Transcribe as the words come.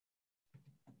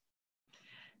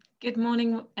Good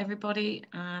morning, everybody,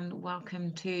 and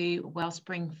welcome to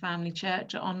Wellspring Family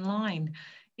Church Online.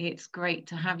 It's great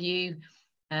to have you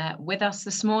with us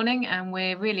this morning, and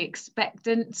we're really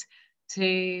expectant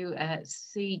to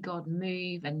see God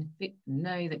move and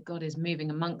know that God is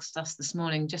moving amongst us this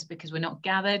morning. Just because we're not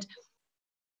gathered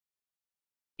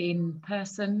in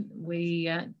person,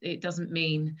 it doesn't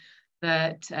mean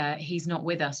that He's not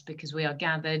with us, because we are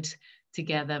gathered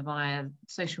together via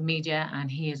social media, and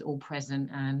He is all present,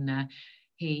 and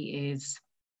He is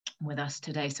with us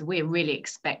today. So we're really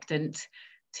expectant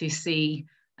to see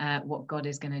what God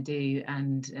is going to do,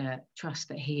 and trust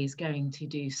that He is going to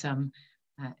do some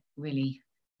really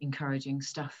encouraging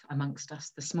stuff amongst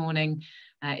us this morning.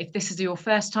 If this is your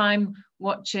first time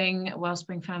watching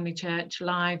Wellspring Family Church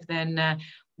live, then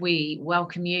we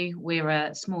welcome you. We're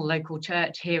a small local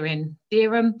church here in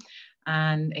Dereham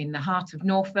and in the heart of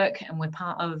Norfolk, and we're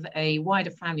part of a wider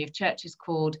family of churches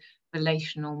called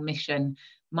Relational Mission.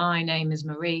 My name is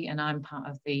Marie, and I'm part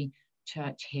of the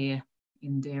church here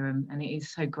in Dereham, and it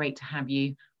is so great to have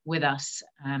you with us.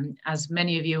 As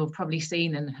many of you have probably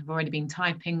seen and have already been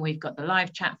typing, we've got the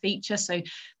live chat feature, so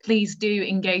please do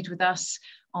engage with us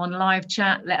on live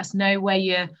chat. Let us know where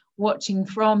you're watching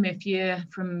from, if you're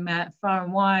from far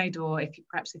and wide, or if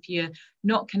you're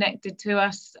not connected to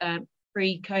us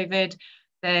pre-COVID,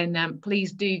 then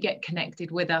please do get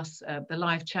connected with us. The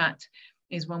live chat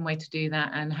is one way to do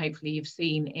that, and hopefully you've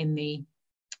seen in the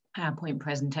PowerPoint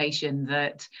presentation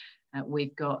that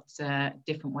we've got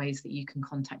different ways that you can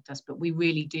contact us, but we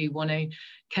really do want to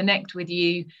connect with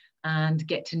you and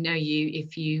get to know you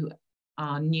if you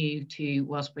are new to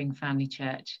Wellspring Family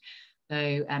Church.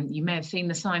 So you may have seen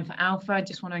the sign for Alpha. I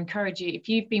just want to encourage you, if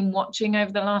you've been watching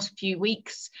over the last few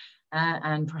weeks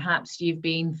and perhaps you've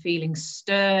been feeling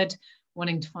stirred,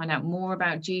 wanting to find out more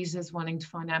about Jesus, wanting to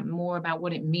find out more about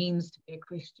what it means to be a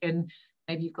Christian,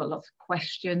 maybe you've got lots of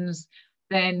questions,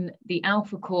 then the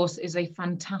Alpha course is a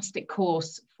fantastic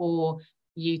course for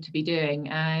you to be doing.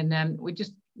 And we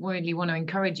just really want to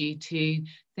encourage you to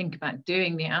think about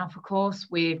doing the Alpha course.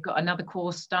 We've got another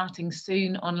course starting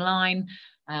soon online.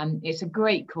 It's a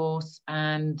great course,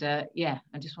 and I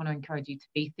just want to encourage you to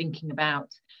be thinking about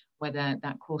whether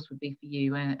that course would be for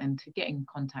you, and to get in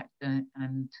contact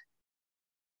and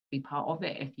be part of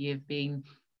it if you've been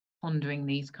pondering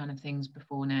these kind of things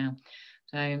before now.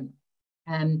 So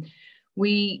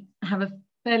we have a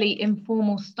fairly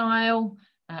informal style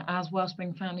as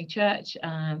Wellspring Family Church.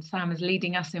 Sam is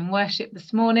leading us in worship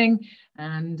this morning,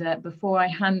 and before I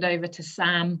hand over to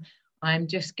Sam, I'm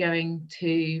just going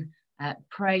to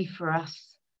pray for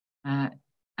us, and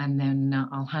then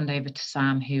I'll hand over to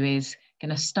Sam, who is going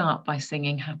to start by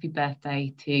singing happy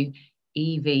birthday to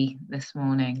Evie this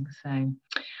morning. So,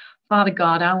 Father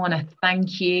God, I want to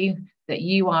thank you that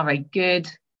you are a good,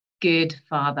 good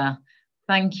Father.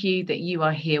 Thank you that you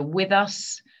are here with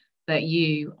us, that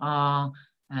you are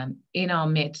in our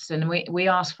midst. And we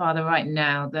ask, Father, right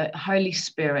now that Holy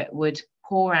Spirit would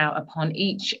pour out upon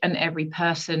each and every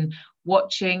person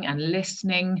watching and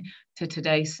listening to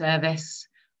today's service.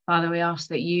 Father, we ask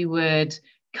that you would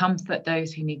comfort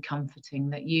those who need comforting,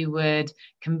 that you would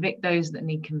convict those that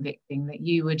need convicting, that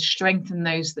you would strengthen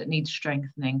those that need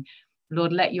strengthening.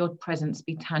 Lord, let your presence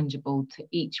be tangible to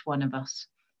each one of us.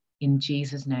 In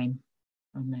Jesus' name,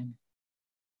 amen.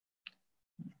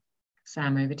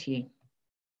 Sam, over to you.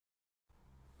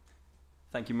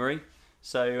 Thank you, Marie.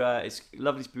 So it's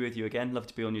lovely to be with you again, lovely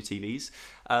to be on your TVs.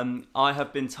 I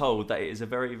have been told that it is a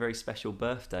very, very special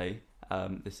birthday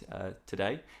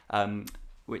today,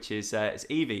 which is it's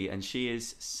Evie, and she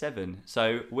is 7.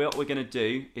 So what we're going to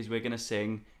do is we're going to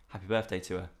sing happy birthday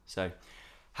to her. So,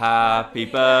 happy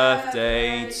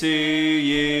birthday to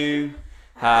you,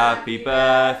 happy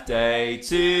birthday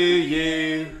to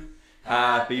you,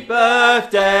 happy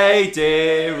birthday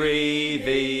dear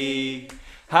Evie,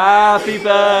 happy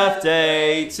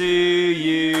birthday to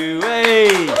you.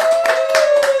 Hey!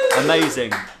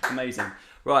 Amazing, amazing.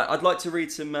 Right, I'd like to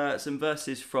read some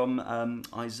verses from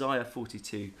Isaiah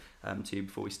 42 to you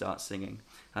before we start singing.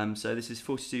 So this is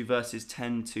 42 verses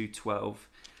 10 to 12.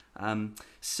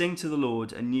 Sing to the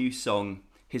Lord a new song,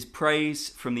 his praise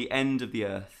from the end of the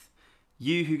earth.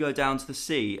 You who go down to the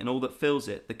sea and all that fills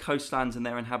it, the coastlands and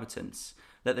their inhabitants.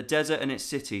 Let the desert and its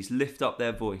cities lift up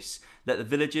their voice. Let the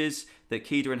villages that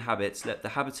Kedar inhabits, let the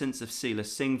inhabitants of Selah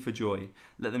sing for joy.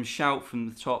 Let them shout from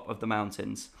the top of the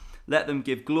mountains. Let them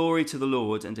give glory to the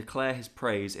Lord and declare his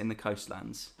praise in the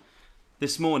coastlands.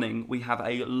 This morning we have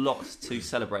a lot to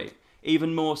celebrate.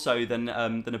 Even more so than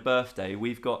a birthday,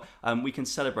 we can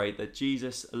celebrate that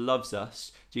Jesus loves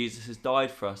us. Jesus has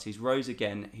died for us. He's rose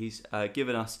again. He's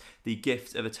given us the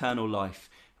gift of eternal life.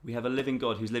 We have a living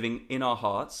God who's living in our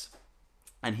hearts,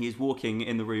 and he is walking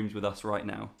in the rooms with us right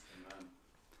now. Amen.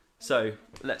 So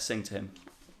let's sing to him.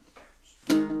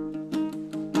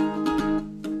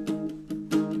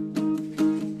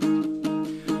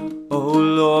 O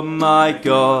Lord my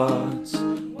God,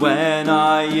 when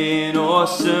I in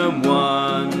awesome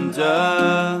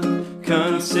wonder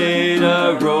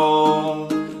consider all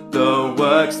the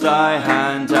works thy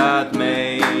hand hath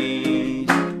made,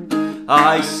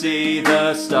 I see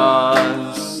the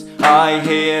stars, I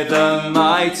hear the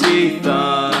mighty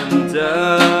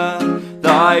thunder,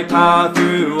 thy power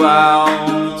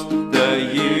throughout the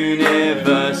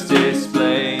universe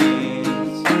displays.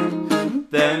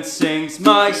 Then sings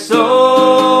my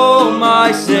soul,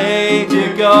 my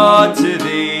Saviour God, to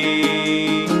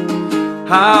thee.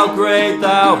 How great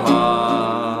thou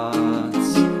art,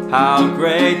 how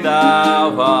great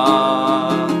thou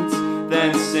art.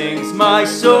 Then sings my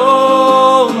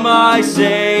soul, my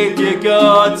Saviour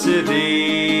God, to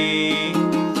thee.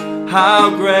 How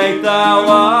great thou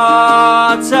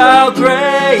art, how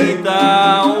great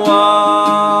thou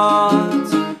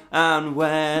art. And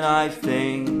when I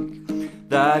think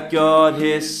that God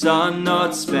his Son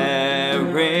not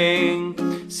sparing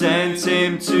sent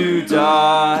him to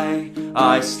die,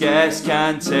 I scarce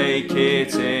can take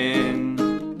it in,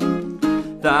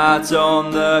 that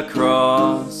on the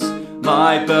cross,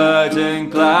 my burden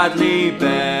gladly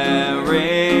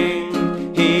bearing,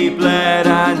 he bled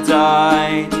and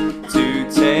died to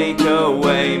take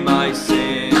away my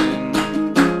sin.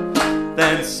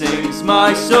 Then sings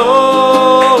my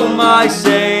soul, my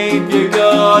Saviour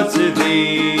God, to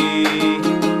thee.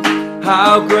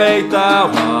 How great thou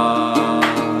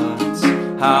art,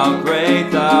 how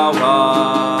great thou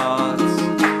art.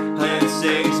 Then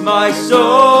sings my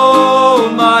soul,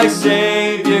 my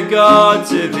Saviour God,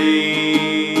 to thee.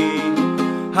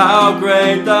 How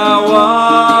great thou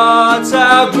art,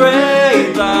 how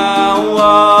great thou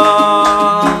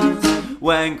art.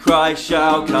 When Christ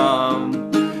shall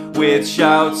come with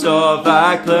shouts of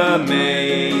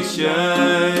acclamation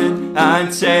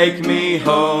and take me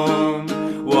home,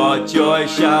 what joy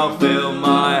shall fill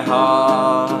my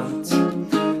heart.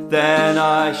 Then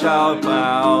I shall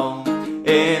bow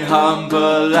in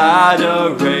humble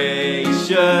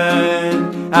adoration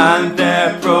and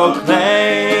there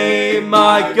proclaim,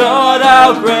 my God,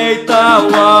 how great thou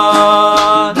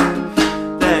art.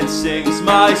 Then sings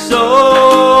my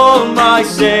soul, my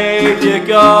Saviour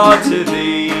God, to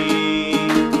thee.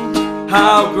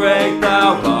 How great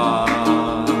thou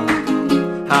art,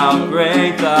 how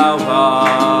great thou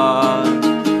art.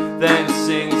 Then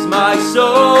sings my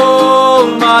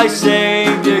soul, my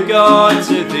Saviour God,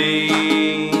 to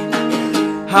thee.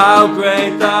 How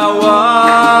great thou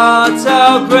art,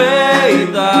 how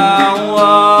great thou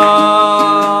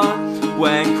art.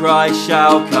 When Christ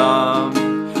shall come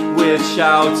with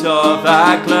shout of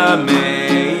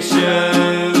acclamation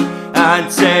and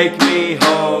take me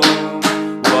home,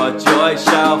 what joy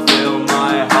shall fill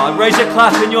my heart. Raise a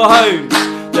clap in your homes.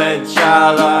 Then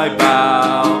shall I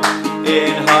bow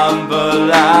in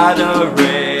humble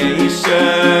adoration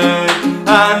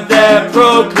and there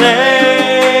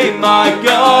proclaim, my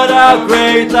God, how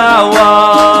great thou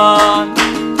art.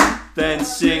 Then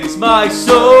sings my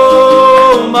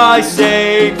soul, my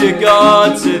Saviour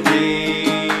God, to thee.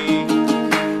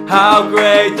 How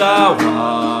great thou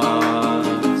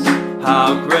art,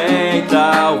 how great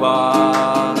thou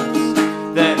art.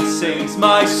 Then sings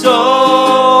my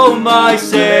soul, my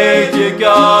Saviour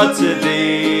God, to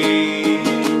thee.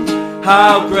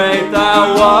 How great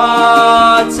thou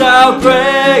art, how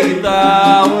great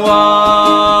thou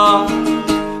art.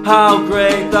 How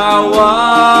great thou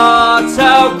art,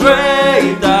 how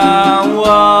great thou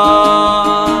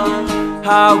art.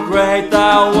 How great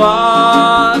thou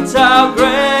art, how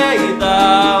great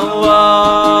thou art.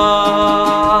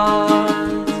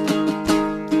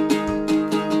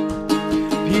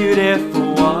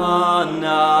 Beautiful one,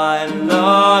 I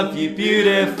love you,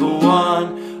 beautiful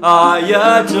one, I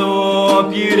adore,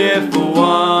 beautiful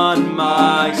one,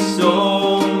 my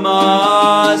soul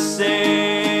must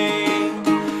sing.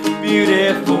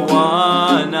 Beautiful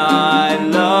one, I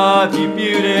love you,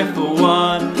 beautiful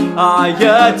one, I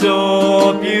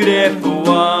adore, beautiful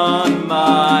one,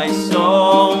 my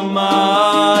soul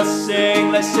must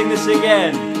sing. Let's sing this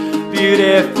again.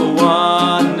 Beautiful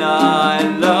one, I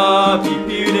love you,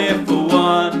 beautiful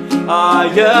one, I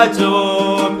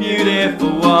adore,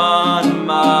 beautiful one,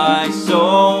 my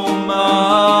soul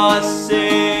must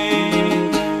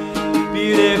sing.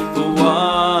 Beautiful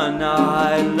one,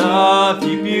 I love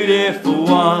you, beautiful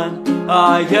one,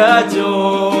 I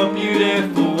adore,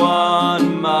 beautiful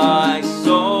one, my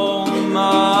soul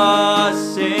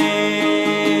must sing.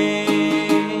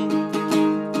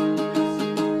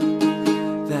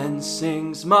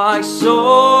 my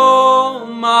soul,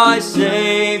 my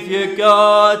Saviour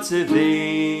God, to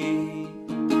thee.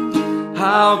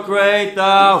 How great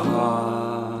thou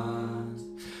art,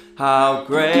 how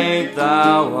great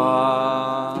thou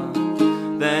art.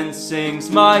 Then sings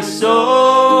my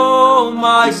soul,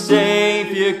 my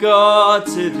Saviour God,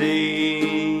 to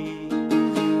thee.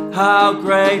 How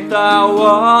great thou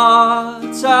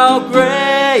art, how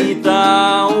great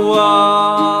thou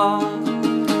art.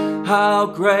 How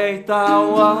great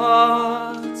thou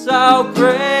art, how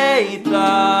great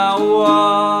thou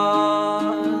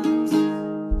art.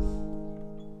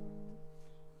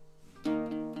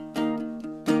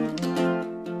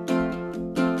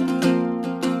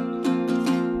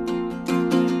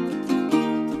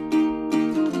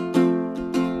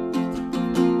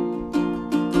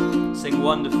 Sing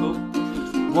wonderful.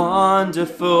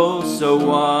 Wonderful, so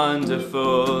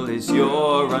wonderful is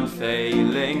your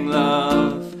unfailing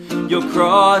love. Your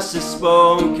cross has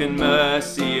spoken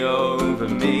mercy over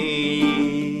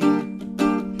me.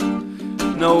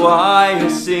 No eye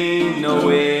has seen, no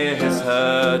ear has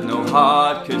heard, no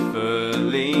heart could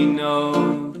fully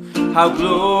know how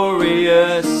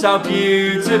glorious, how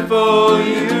beautiful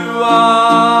you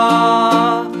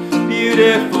are.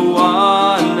 Beautiful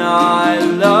one, I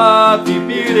love you.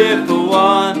 Beautiful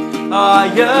one, I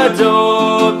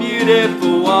adore.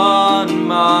 Beautiful one,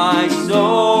 my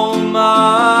soul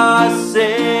must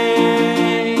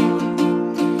sing.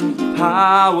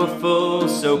 Powerful,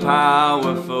 so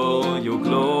powerful, your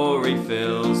glory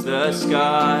fills the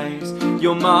skies.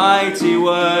 Your mighty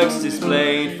works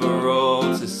displayed for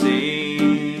all to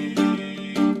see.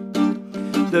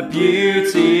 The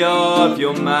beauty of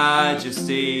your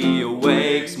majesty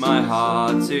awakes my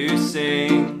heart to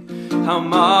sing. How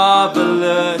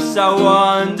marvelous, how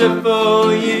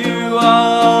wonderful you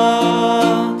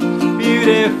are.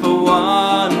 Beautiful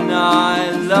one,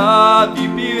 I love you.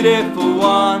 Beautiful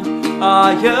one,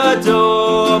 I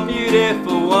adore.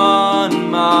 Beautiful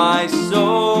one, my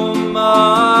soul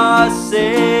must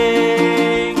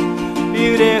sing.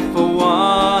 Beautiful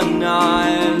one,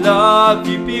 I love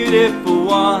you. Beautiful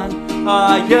one,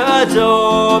 I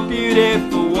adore.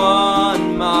 Beautiful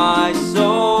one, my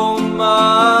soul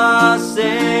must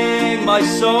sing. My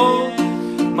soul,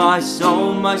 my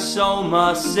soul, my soul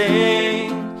must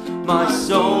sing. My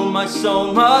soul, my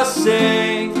soul must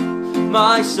sing.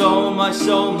 My soul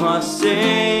must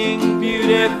sing.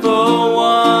 Beautiful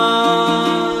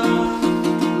one.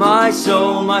 My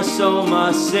soul must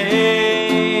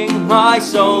sing. My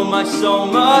soul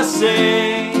must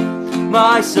sing.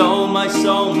 My soul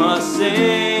must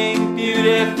sing.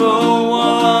 Beautiful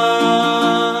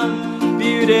one.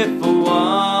 Beautiful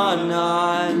one,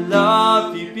 I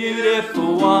love you.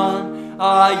 Beautiful one,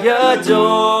 I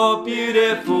adore.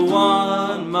 Beautiful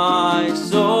one, my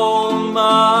soul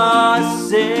must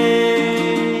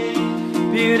sing.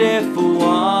 Beautiful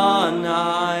one,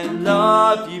 I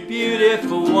love you.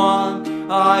 Beautiful one,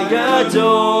 I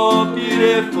adore.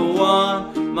 Beautiful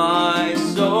one, my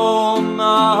soul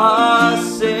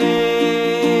must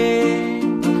sing.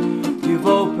 You've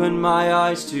opened my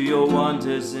eyes to your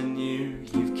wonders anew.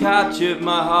 You've captured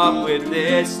my heart with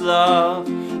this love,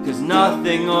 'cause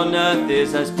nothing on earth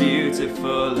is as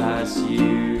beautiful as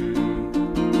you.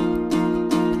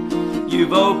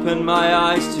 You've opened my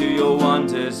eyes to your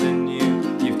wonders anew.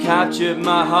 You've captured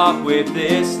my heart with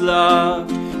this love,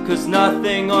 'cause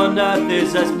nothing on earth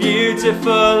is as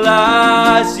beautiful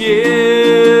as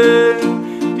you.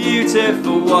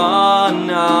 Beautiful one,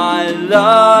 I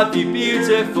love you.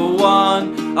 Beautiful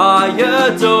one, I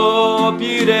adore.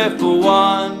 Beautiful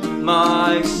one,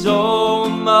 my soul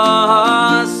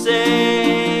must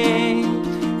sing.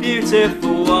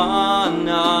 Beautiful one,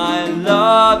 I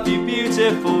love you.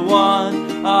 Beautiful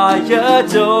one, I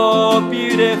adore.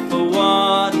 Beautiful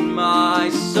one, my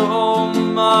soul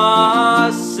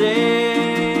must sing.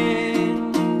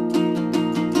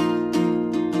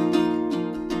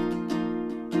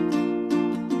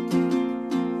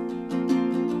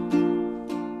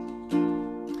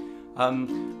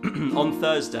 On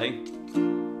Thursday,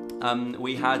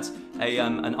 we had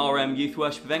an RM youth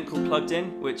worship event called Plugged In,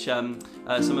 which some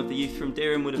of the youth from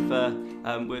Deerham would have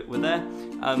were there,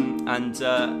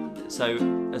 so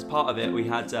as part of it we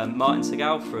had Martin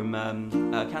Segal from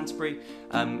Canterbury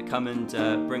come and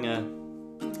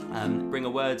bring a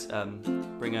word,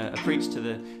 bring a preach to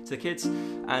the kids,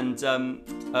 and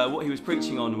what he was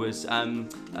preaching on was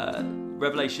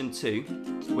Revelation 2,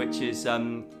 which is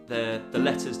the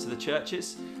letters to the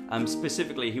churches.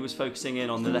 Specifically, he was focusing in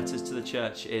on the letters to the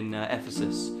church in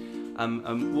Ephesus.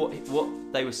 What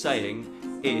they were saying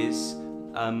is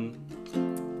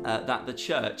that the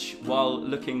church, while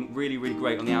looking really, really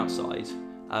great on the outside,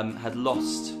 had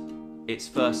lost its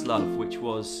first love, which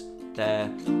was their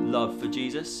love for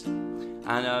Jesus.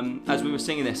 And as we were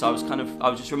singing this, I was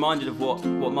just reminded of what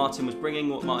Martin was bringing,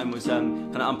 what Martin was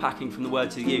kind of unpacking from the Word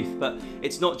to the youth. But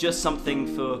it's not just something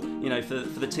for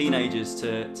the teenagers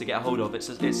to get a hold of.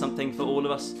 It's something for all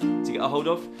of us to get a hold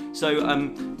of. So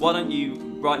why don't you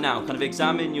right now kind of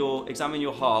examine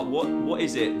your heart? What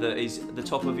is it that is the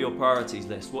top of your priorities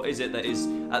list? What is it that is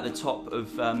at the top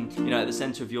of at the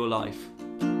centre of your life?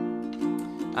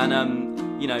 And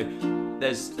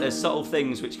there's subtle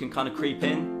things which can kind of creep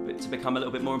in to become a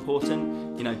little bit more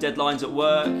important. Deadlines at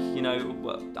work.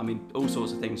 All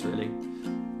sorts of things really.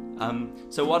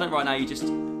 So why don't right now you just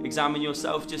examine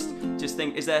yourself? Just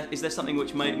think: is there something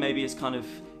which maybe is kind of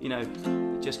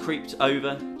just creeped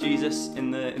over Jesus in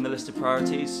the list of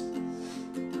priorities?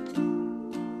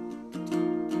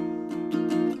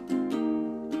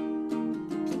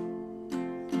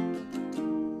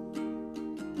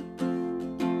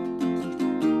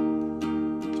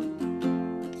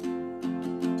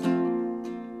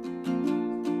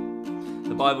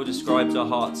 The Bible describes our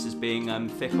hearts as being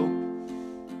fickle.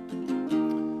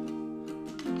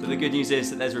 But the good news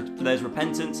is that there's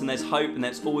repentance and there's hope and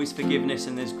there's always forgiveness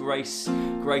and there's grace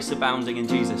abounding in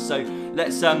Jesus. So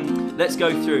let's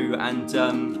go through and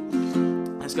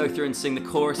sing the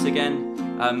chorus again.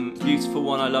 Beautiful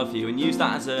one, I love you, and use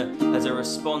that as a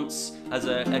response, as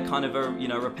a kind of a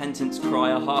repentance cry,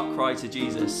 a heart cry to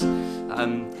Jesus.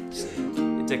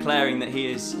 Declaring that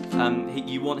he is,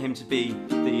 you want him to be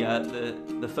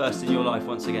the first in your life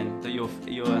once again, that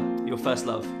your first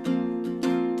love.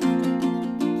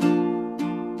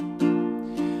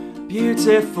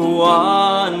 Beautiful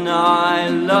one, I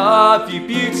love you.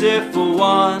 Beautiful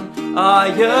one, I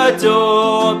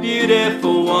adore.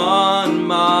 Beautiful one,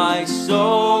 my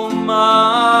soul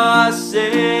must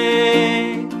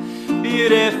sing.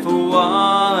 Beautiful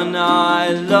one, I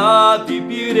love you.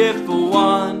 Beautiful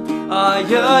one, I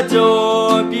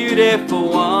adore. Beautiful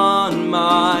one,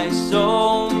 my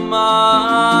soul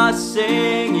must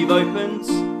sing. You've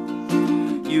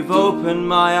opened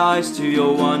my eyes to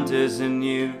your wonders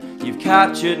anew. You've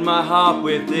captured my heart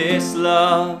with this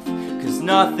love, 'cause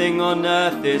nothing on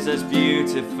earth is as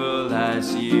beautiful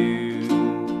as you.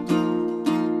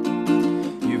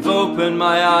 You've opened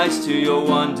my eyes to your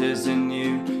wonders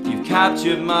anew. You've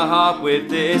captured my heart with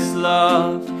this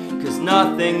love, 'cause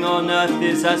nothing on earth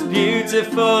is as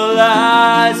beautiful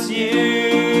as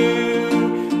you.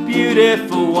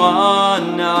 Beautiful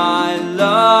one, I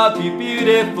love you.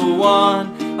 Beautiful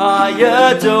one, I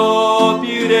adore.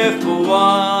 Beautiful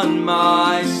one,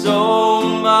 my soul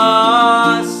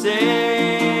must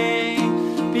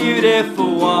sing.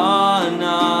 Beautiful one,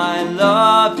 I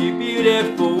love you.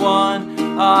 Beautiful one,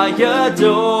 I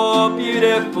adore.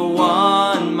 Beautiful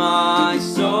one, my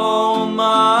soul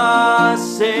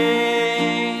must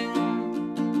sing.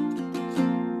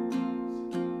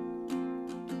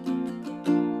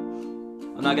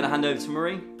 I'm now going to hand over to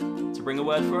Marie to bring a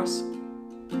word for us.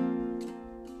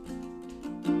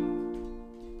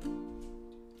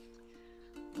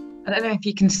 I don't know if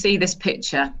you can see this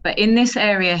picture, but in this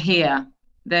area here,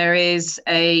 there is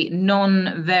a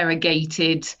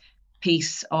non-variegated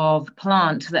piece of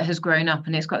plant that has grown up,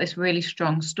 and it's got this really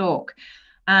strong stalk.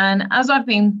 And as I've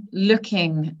been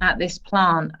looking at this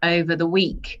plant over the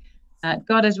week,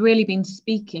 God has really been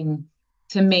speaking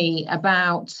to me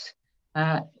about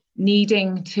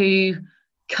needing to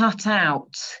cut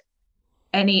out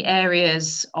any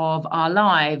areas of our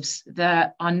lives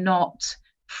that are not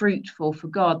fruitful for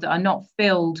God, that are not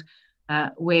filled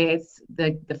with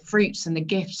the fruits and the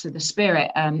gifts of the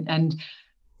Spirit. And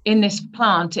in this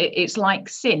plant, it's like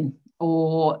sin,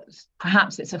 or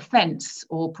perhaps it's offense,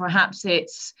 or perhaps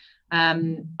it's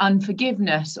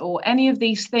unforgiveness, or any of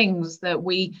these things that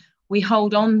we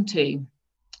hold on to.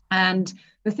 And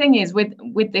the thing is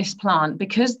with this plant,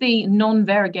 because the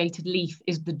non-variegated leaf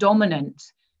is the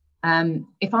dominant,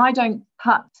 if I don't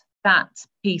cut that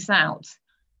piece out,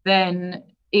 then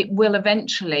it will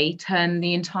eventually turn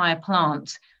the entire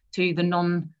plant to the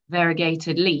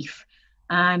non-variegated leaf.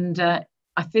 And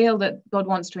I feel that God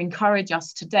wants to encourage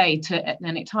us today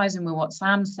and it ties in with what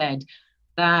Sam said,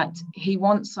 that he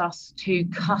wants us to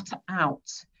cut out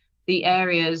the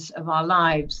areas of our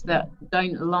lives that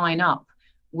don't line up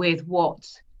with what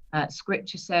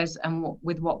Scripture says and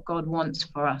with what God wants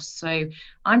for us. So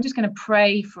I'm just going to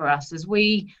pray for us as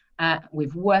we've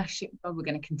worshipped God. We're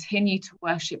going to continue to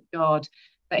worship God,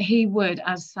 that he would,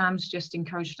 as Sam's just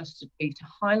encouraged us to do, to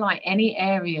highlight any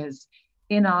areas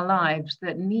in our lives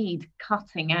that need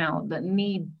cutting out, that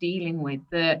need dealing with,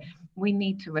 that we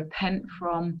need to repent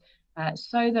from,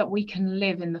 so that we can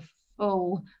live in the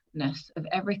full fullness of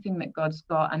everything that God's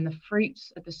got, and the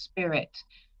fruits of the Spirit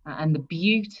and the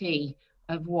beauty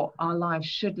of what our lives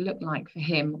should look like for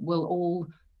him will all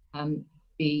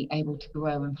be able to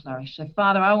grow and flourish. So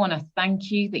Father, I want to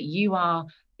thank you that you are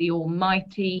the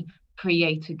almighty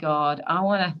creator God. I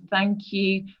want to thank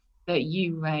you that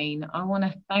you reign. I want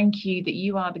to thank you that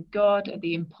you are the God of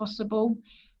the impossible,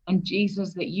 and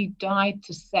Jesus, that you died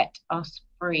to set us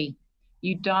free.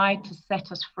 You died to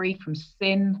set us free from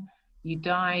sin. You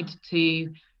died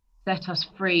to set us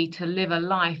free to live a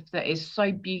life that is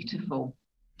so beautiful,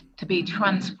 to be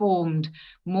transformed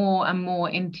more and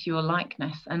more into your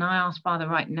likeness. And I ask, Father,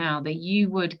 right now that you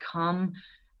would come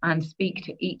and speak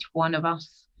to each one of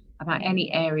us about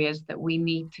any areas that we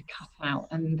need to cut out,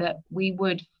 and that we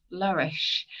would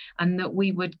flourish, and that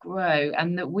we would grow,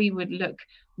 and that we would look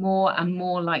more and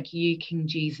more like you, King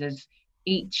Jesus,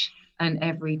 each and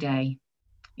every day.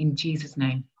 In Jesus'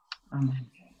 name, amen.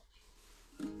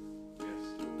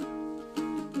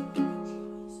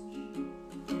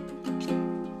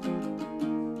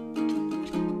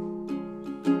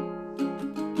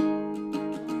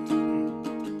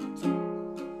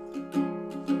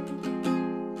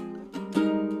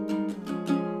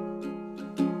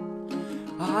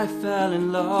 I fell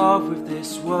in love with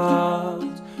this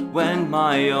world, went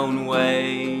my own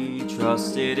way,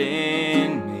 trusted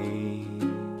in me.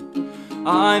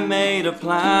 I made a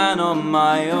plan on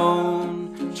my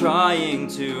own, trying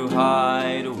to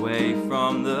hide away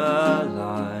from the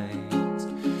light.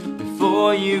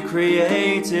 Before you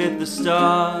created the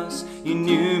stars, you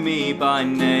knew me by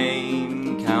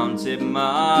name, counted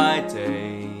my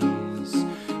days.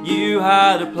 You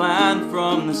had a plan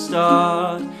from the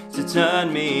start to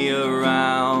turn me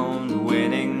around,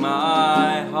 winning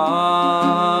my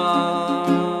heart.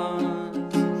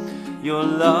 Your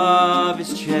love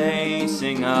is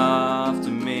chasing after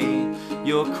me,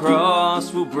 your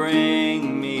cross will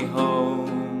bring me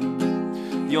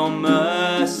home. Your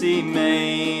mercy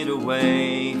made a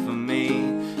way for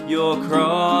me, your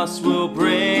cross will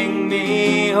bring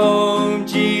me home.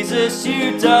 Jesus,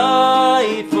 you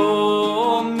died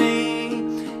for me,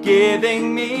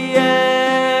 giving me everything.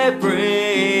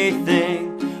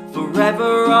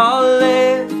 Forever I'll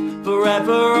live,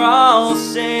 forever I'll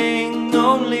sing,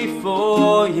 only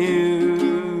for you.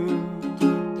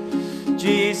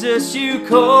 Jesus, you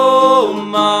call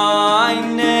my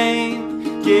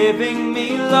name, giving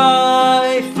me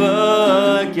life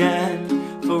again.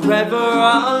 Forever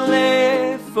I'll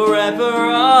live, forever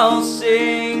I'll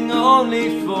sing,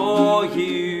 only for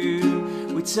you.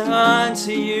 We turn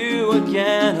to you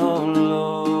again, oh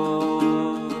Lord.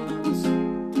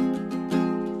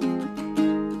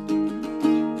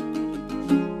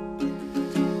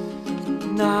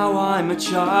 Now I'm a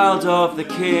child of the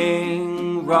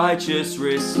King, righteous,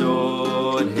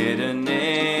 restored, hidden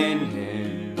in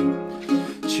Him,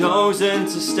 chosen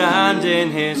to stand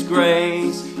in His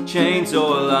grace, chains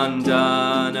all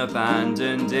undone,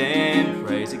 abandoned in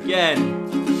praise.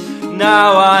 Again,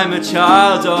 now I'm a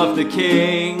child of the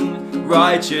King,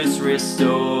 righteous,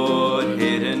 restored,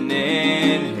 hidden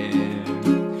in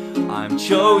Him. I'm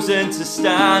chosen to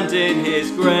stand in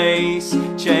His grace,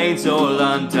 chains all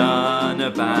undone,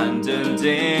 abandoned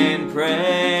in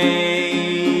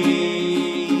praise.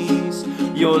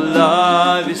 Your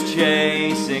love is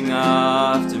chasing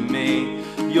after me,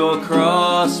 your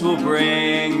cross will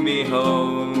bring me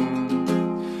home.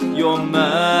 Your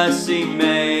mercy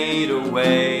made a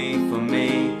way for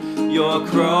me, your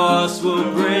cross will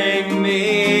bring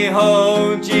me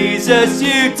home. Jesus,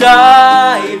 you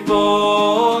died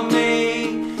for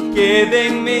me,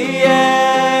 giving me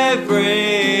everything.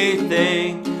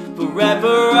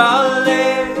 Forever I'll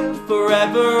live,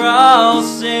 forever I'll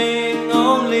sing,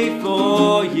 only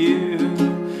for you.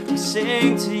 We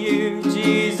sing to you,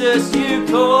 Jesus, you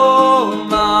call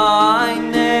my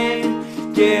name,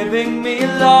 giving me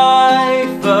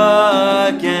life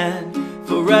again.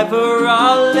 Forever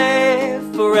I'll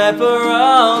live, forever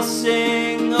I'll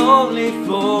sing, only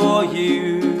for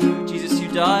you. Jesus, you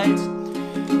died.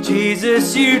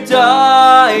 Jesus, you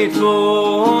died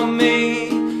for me,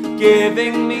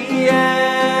 giving me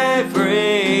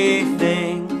everything.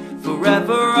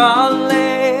 Forever I'll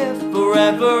live,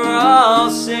 forever I'll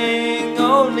sing,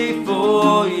 only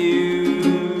for you.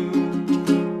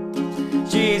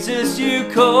 Jesus, you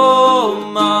call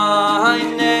my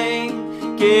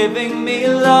name, giving me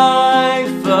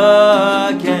life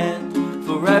again.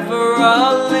 Forever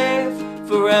I'll live,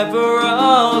 forever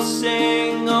I'll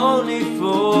sing, only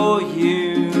for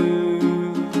you,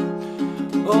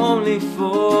 only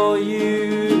for you,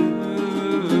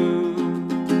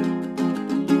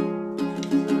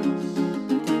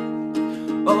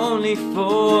 only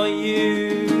for you.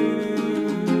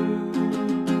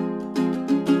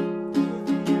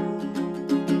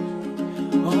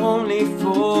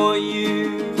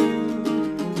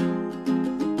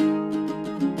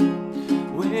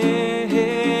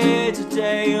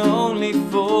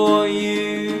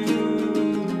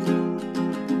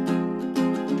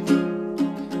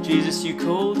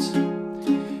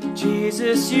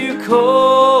 Jesus, you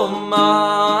call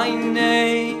my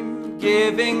name,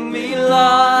 giving me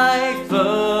life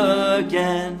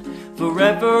again.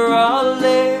 Forever I'll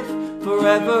live,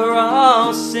 forever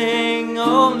I'll sing,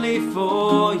 only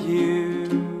for you.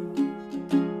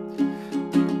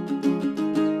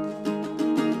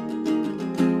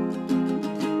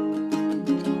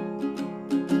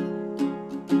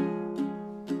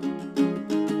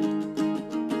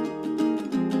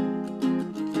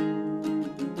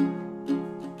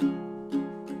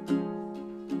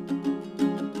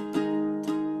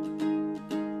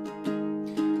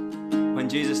 When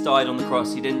Jesus died on the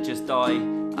cross, he didn't just die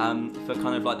for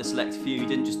kind of like the select few. He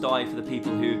didn't just die for the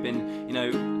people who had been,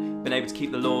 been able to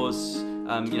keep the laws.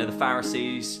 The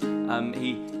Pharisees.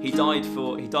 He died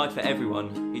for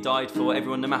everyone. He died for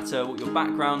everyone, no matter what your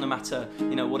background, no matter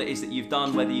what it is that you've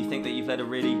done, whether you think that you've led a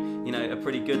really a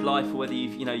pretty good life, or whether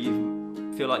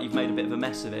you feel like you've made a bit of a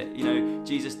mess of it.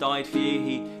 Jesus died for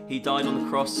you. He died on the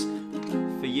cross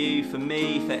for you, for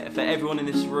me, for everyone in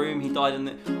this room. He died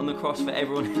on the cross for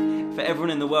everyone, for everyone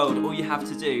in the world. All you have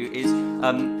to do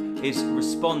is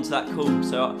respond to that call.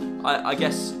 So I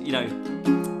guess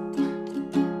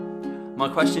my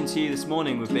question to you this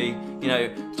morning would be,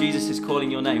 Jesus is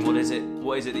calling your name. What is it?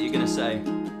 What is it that you're going to say?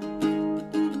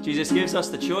 Jesus gives us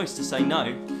the choice to say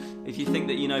no if you think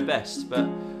that you know best, but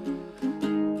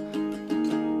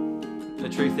the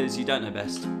truth is you don't know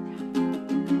best.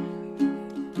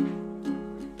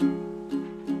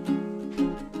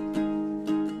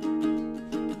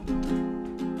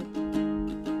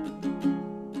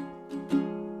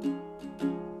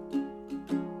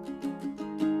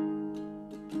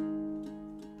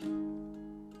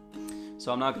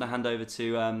 So I'm now going to hand over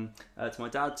to my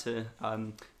dad to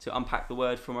unpack the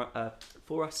word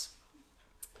for us.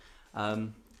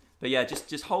 But yeah,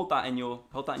 just hold that in your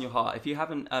heart. If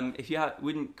you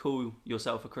wouldn't call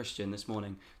yourself a Christian this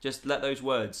morning, just let those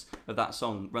words of that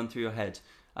song run through your head.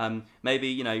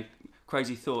 Maybe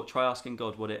crazy thought. Try asking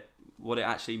God what it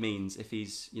actually means if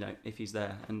he's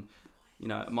there. And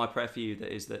my prayer for you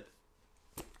is that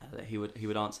he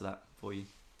would answer that for you.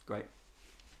 Great.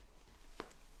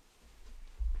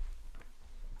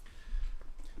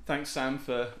 Thanks, Sam,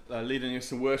 for leading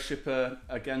us in worship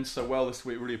again so well this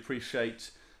week. Really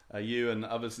appreciate you and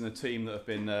others in the team that have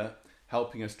been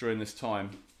helping us during this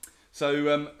time.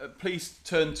 So please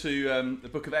turn to the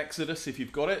book of Exodus if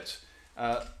you've got it.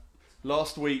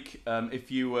 Last week,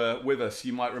 if you were with us,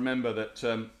 you might remember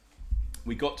that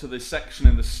we got to this section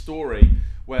in the story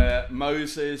where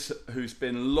Moses, who's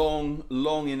been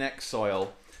long in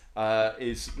exile,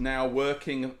 is now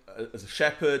working as a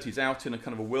shepherd. He's out in a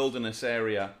kind of a wilderness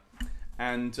area,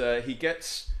 and he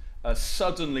gets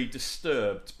suddenly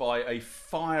disturbed by a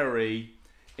fiery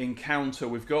encounter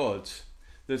with God.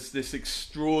 There's this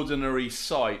extraordinary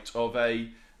sight of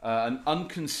an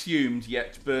unconsumed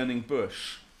yet burning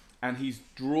bush, and he's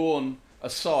drawn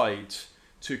aside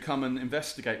to come and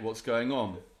investigate what's going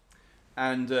on.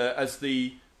 And as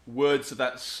the words of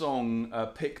that song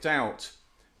picked out,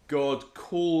 God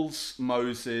calls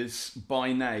Moses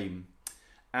by name.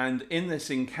 And in this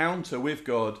encounter with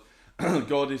God,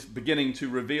 God is beginning to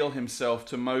reveal himself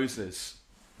to Moses.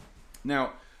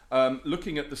 Now,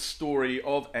 looking at the story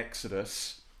of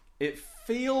Exodus, it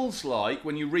feels like,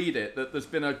 when you read it, that there's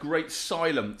been a great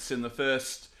silence in the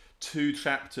first 2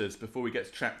 chapters before we get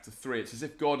to chapter 3. It's as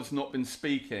if God has not been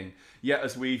speaking. Yet,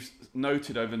 as we've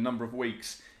noted over a number of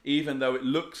weeks, even though it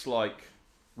looks like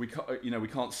we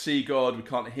can't see God, we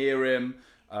can't hear him,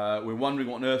 we're wondering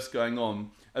what on earth's going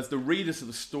on, as the readers of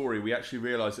the story, we actually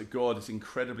realise that God is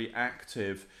incredibly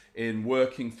active in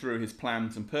working through his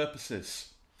plans and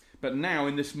purposes. But now,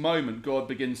 in this moment, God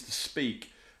begins to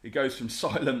speak. It goes from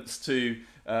silence to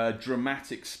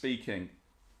dramatic speaking.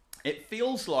 It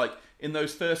feels like, in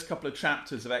those first couple of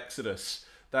chapters of Exodus,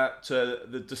 that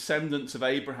the descendants of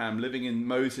Abraham living in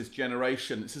Moses'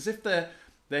 generation, it's as if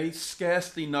they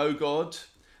scarcely know God.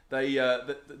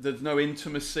 There's no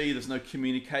intimacy, there's no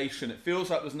communication. It feels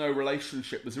like there's no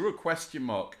relationship. There's a real question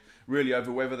mark, really, over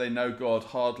whether they know God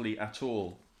hardly at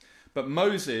all. But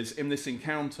Moses, in this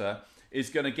encounter, is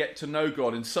going to get to know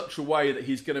God in such a way that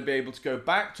he's going to be able to go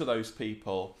back to those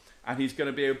people, and he's going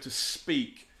to be able to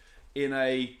speak in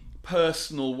a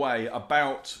personal way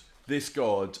about this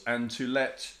God, and to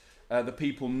let the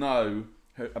people know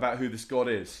about who this God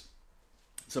is.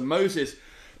 So Moses,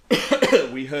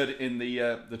 we heard it in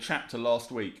the chapter last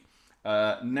week,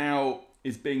 now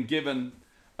is being given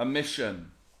a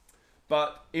mission.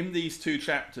 But in these 2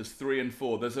 chapters, 3 and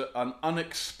 4, there's an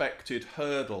unexpected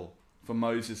hurdle for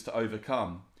Moses to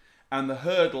overcome. And the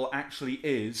hurdle actually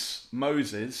is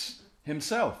Moses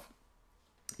himself.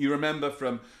 You remember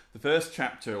from the first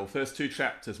chapter or first two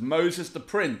chapters, Moses the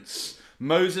prince,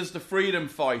 Moses the freedom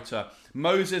fighter,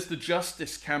 Moses the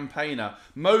justice campaigner,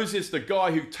 Moses the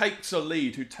guy who takes a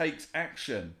lead, who takes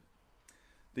action.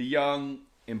 The young,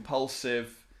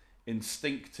 impulsive,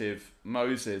 instinctive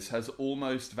Moses has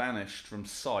almost vanished from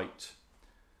sight.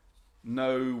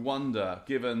 No wonder,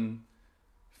 given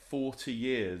 40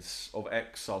 years of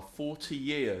exile, 40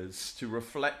 years to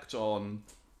reflect on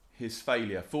his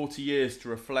failure, 40 years to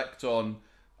reflect on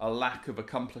a lack of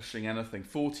accomplishing anything,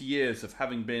 40 years of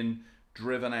having been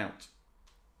driven out.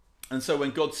 And so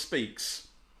when God speaks,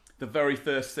 the very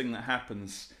first thing that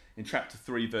happens in chapter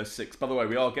 3, verse 6, by the way,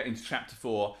 we are getting to chapter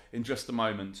 4 in just a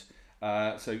moment,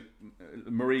 so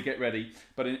Marie, get ready.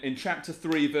 But in chapter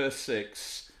 3, verse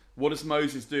 6, what does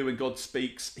Moses do when God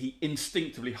speaks? He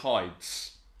instinctively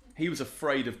hides. He was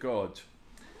afraid of God.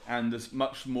 And there's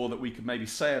much more that we could maybe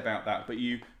say about that. But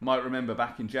you might remember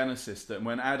back in Genesis that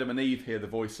when Adam and Eve hear the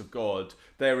voice of God,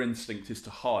 their instinct is to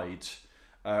hide.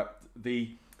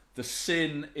 The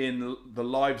sin in the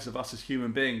lives of us as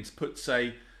human beings puts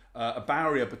a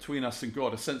barrier between us and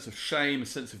God, a sense of shame, a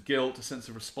sense of guilt, a sense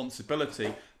of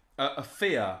responsibility, a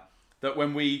fear that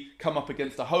when we come up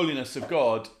against the holiness of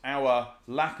God, our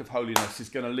lack of holiness is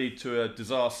going to lead to a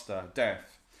disaster,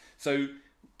 death. So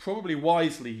probably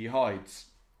wisely he hides.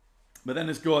 But then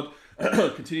as God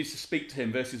continues to speak to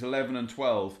him, verses 11 and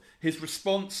 12, his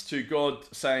response to God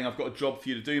saying, I've got a job for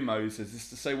you to do, Moses, is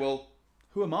to say, well,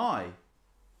 who am I?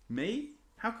 Me?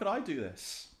 How could I do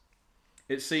this?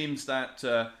 It seems that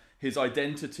his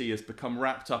identity has become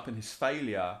wrapped up in his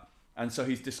failure, and so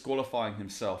he's disqualifying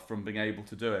himself from being able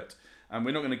to do it. And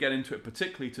we're not going to get into it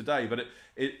particularly today, but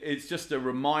it's just a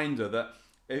reminder that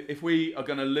if we are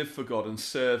going to live for God and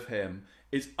serve him,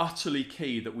 it's utterly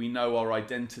key that we know our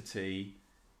identity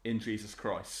in Jesus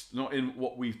Christ, not in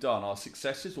what we've done, our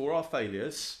successes or our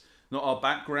failures, not our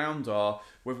background,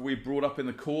 whether we were brought up in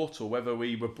the court or whether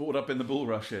we were brought up in the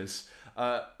bulrushes.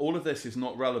 All of this is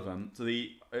not relevant.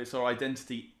 It's our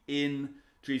identity in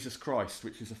Jesus Christ,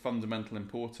 which is of fundamental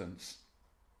importance.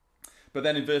 But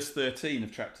then in verse 13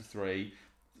 of chapter 3,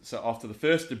 so after the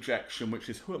first objection, which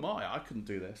is, who am I? I couldn't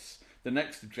do this. The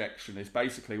next objection is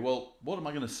basically, well, what am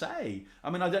I going to say? I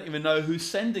mean, I don't even know who's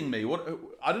sending me.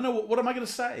 I don't know, what am I going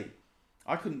to say?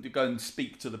 I couldn't go and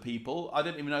speak to the people. I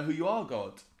don't even know who you are,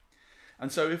 God.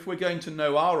 And so if we're going to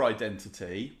know our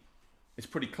identity, it's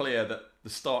pretty clear that the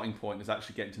starting point is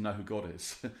actually getting to know who God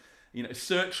is.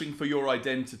 Searching for your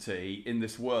identity in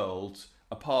this world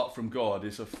apart from God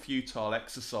is a futile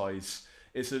exercise.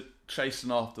 It's a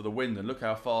chasing after the wind, and look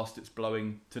how fast it's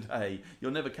blowing today.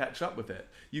 You'll never catch up with it.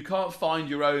 You can't find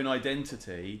your own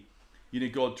identity. You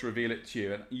need God to reveal it to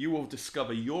you, and you will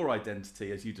discover your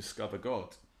identity as you discover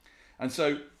God. And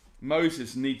so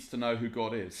Moses needs to know who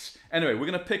God is. Anyway, we're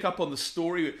going to pick up on the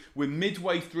story. We're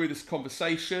midway through this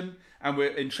conversation, and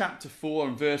we're in chapter 4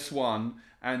 and verse 1,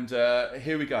 and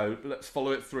here we go. Let's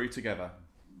follow it through together.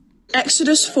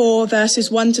 Exodus 4 verses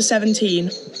 1 to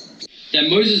 17. Then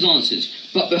Moses answered,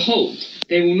 But behold,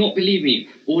 they will not believe me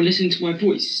or listen to my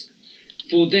voice.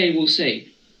 For they will say,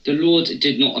 The Lord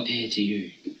did not appear to you.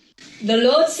 The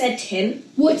Lord said to him,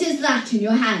 What is that in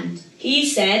your hand? He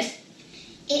said,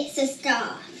 It's a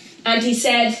staff. And he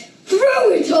said,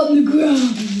 Throw it on the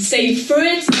ground. So he threw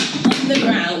it on the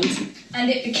ground, and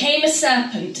it became a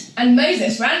serpent, and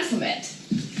Moses ran from it.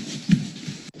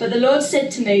 But the Lord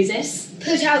said to Moses,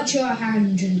 Put out your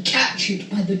hand and catch it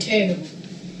by the tail.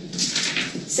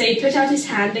 So he put out his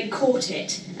hand and caught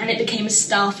it, and it became a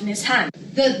staff in his hand.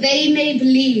 That they may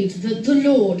believe that the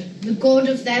Lord, the God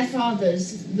of their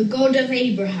fathers, the God of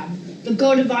Abraham, the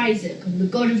God of Isaac, and the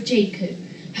God of Jacob,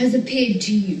 has appeared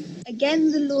to you.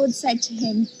 Again the Lord said to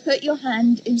him, Put your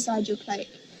hand inside your cloak.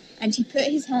 And he put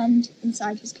his hand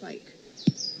inside his cloak.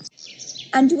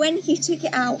 And when he took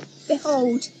it out,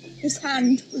 behold, his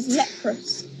hand was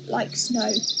leprous, like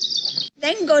snow.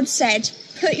 Then God said,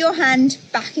 Put your hand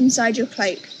back inside your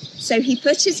cloak. So he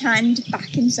put his hand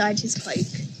back inside his cloak.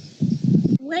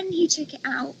 When he took it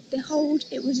out, behold,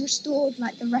 it was restored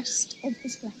like the rest of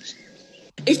his flesh.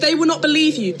 If they will not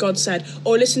believe you, God said,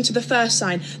 or listen to the first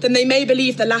sign, then they may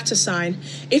believe the latter sign.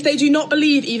 If they do not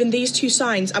believe even these two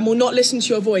signs and will not listen to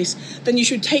your voice, then you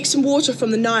should take some water from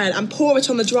the Nile and pour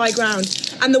it on the dry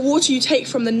ground, and the water you take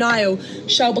from the Nile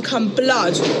shall become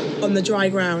blood on the dry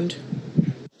ground.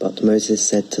 But Moses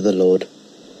said to the Lord,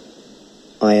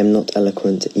 I am not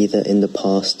eloquent either in the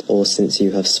past or since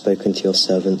you have spoken to your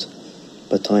servant,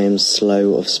 but I am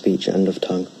slow of speech and of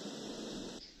tongue.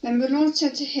 Then the Lord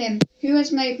said to him, Who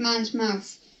has made man's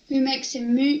mouth? Who makes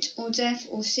him mute or deaf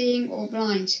or seeing or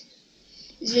blind?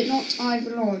 Is it not I,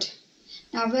 the Lord?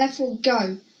 Now therefore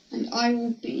go, and I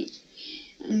will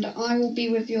be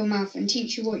with your mouth and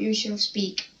teach you what you shall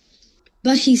speak.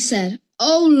 But he said,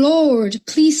 "O Lord,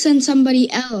 please send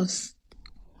somebody else."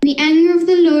 The anger of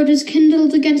the Lord was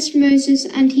kindled against Moses,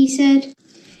 and he said,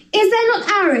 "Is there not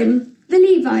Aaron, the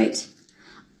Levite?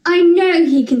 I know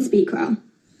he can speak well.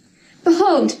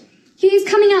 Behold, he is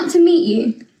coming out to meet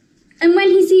you, and when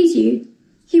he sees you,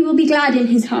 he will be glad in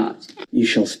his heart. You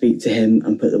shall speak to him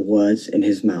and put the words in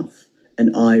his mouth,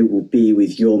 and I will be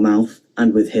with your mouth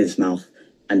and with his mouth,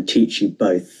 and teach you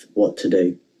both what to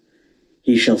do.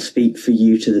 He shall speak for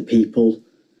you to the people,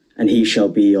 and he shall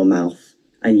be your mouth,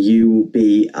 and you will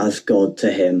be as God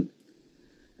to him.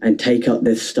 And take up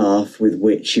this staff with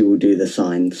which you will do the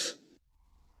signs."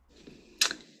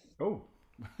 Oh,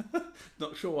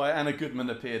 not sure why Anna Goodman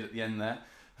appeared at the end there.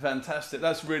 Fantastic.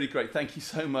 That's really great. Thank you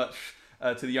so much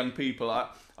to the young people.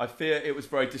 I fear it was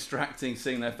very distracting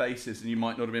seeing their faces and you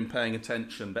might not have been paying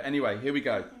attention. But anyway, here we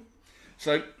go.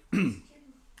 So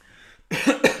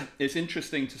it's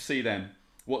interesting to see then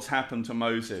what's happened to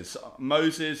Moses.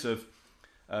 Moses of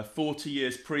 40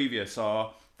 years previous,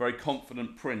 our very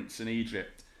confident prince in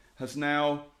Egypt, has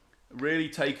now really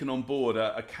taken on board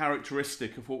a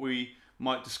characteristic of what we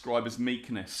might describe as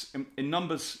meekness. In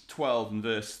Numbers 12 and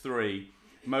verse 3,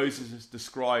 Moses is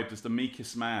described as the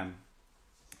meekest man.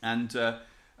 And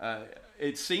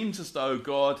it seems as though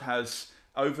God has,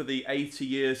 over the 80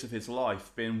 years of his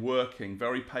life, been working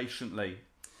very patiently.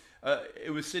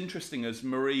 It was interesting as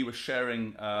Marie was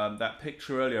sharing that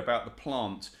picture earlier about the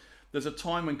plant. There's a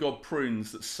time when God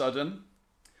prunes that's sudden,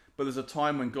 but there's a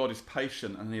time when God is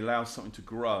patient and he allows something to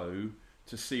grow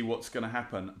to see what's going to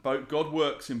happen. God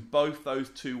works in both those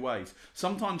two ways.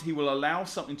 Sometimes he will allow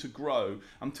something to grow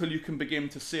until you can begin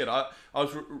to see it. I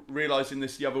was realizing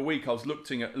this the other week. I was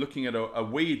looking at a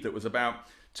weed that was about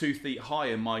 2 feet high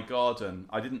in my garden.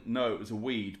 I didn't know it was a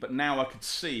weed, but now I could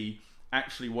see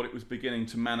actually what it was beginning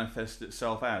to manifest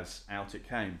itself as. Out it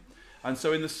came. And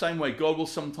so in the same way, God will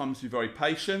sometimes be very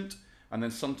patient, and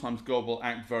then sometimes God will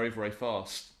act very, very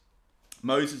fast.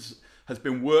 Moses has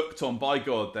been worked on by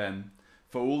God then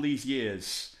for all these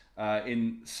years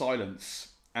in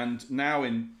silence. And now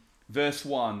in verse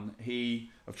 1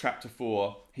 of chapter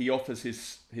 4, he offers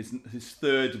his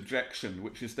third objection,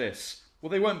 which is this: well,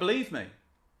 they won't believe me.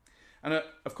 And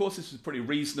of course, this is a pretty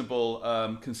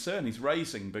reasonable concern he's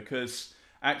raising, because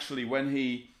actually when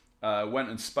he went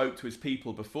and spoke to his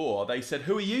people before, they said,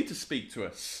 "Who are you to speak to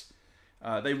us?"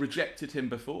 They rejected him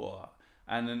before,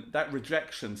 and then that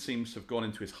rejection seems to have gone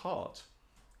into his heart.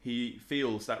 He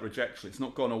feels that rejection. It's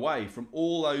not gone away from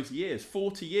all those years.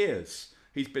 40 years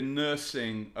he's been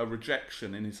nursing a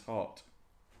rejection in his heart.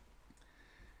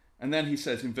 And then he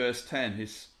says in verse 10,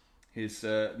 his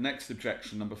next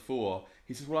objection, number 4,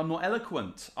 he says, well, I'm not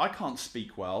eloquent. I can't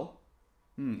speak well.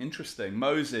 Interesting.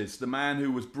 Moses, the man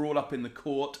who was brought up in the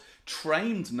court,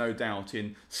 trained no doubt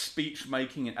in speech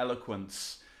making and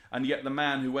eloquence, and yet the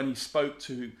man who, when he spoke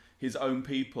to his own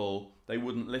people, they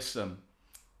wouldn't listen.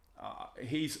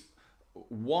 He's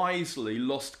wisely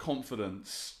lost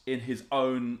confidence in his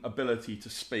own ability to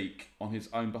speak on his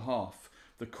own behalf.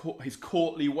 His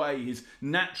courtly way, his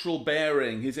natural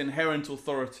bearing, his inherent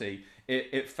authority,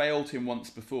 it failed him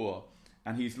once before,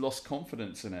 and he's lost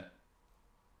confidence in it.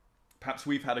 Perhaps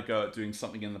we've had a go at doing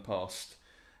something in the past,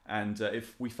 and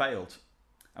if we failed,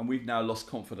 and we've now lost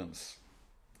confidence.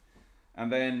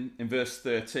 And then in verse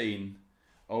 13,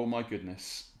 oh my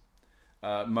goodness,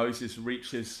 Moses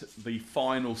reaches the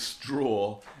final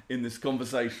straw in this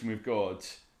conversation with God.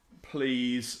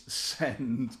 Please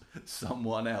send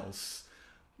someone else.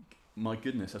 My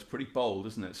goodness, that's pretty bold,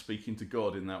 isn't it? Speaking to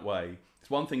God in that way.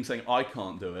 It's one thing saying, I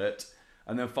can't do it,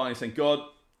 and then finally saying, God,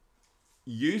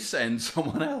 you send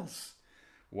someone else.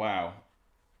 Wow.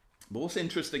 But what's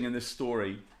interesting in this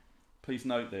story, please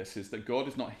note this, is that God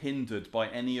is not hindered by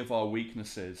any of our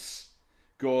weaknesses.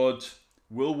 God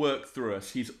will work through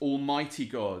us. He's Almighty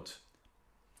God.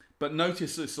 But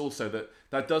notice this also,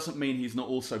 that doesn't mean he's not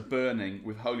also burning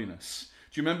with holiness.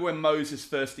 Do you remember when Moses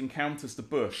first encounters the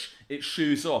bush? It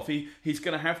shoos off. He's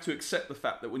going to have to accept the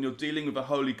fact that when you're dealing with a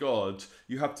holy God,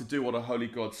 you have to do what a holy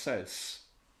God says.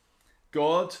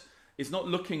 God is not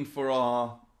looking for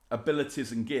our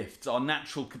abilities and gifts, our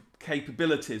natural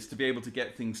capabilities to be able to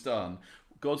get things done.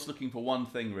 God's looking for one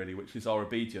thing really, which is our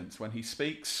obedience. When he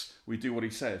speaks, we do what he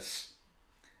says.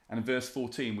 And in verse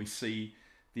 14, we see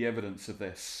the evidence of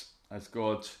this as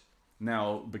God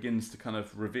now begins to kind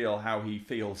of reveal how he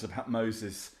feels about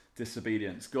Moses'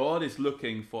 disobedience. God is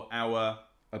looking for our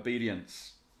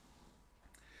obedience.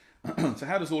 So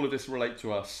how does all of this relate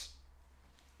to us?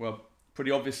 Well,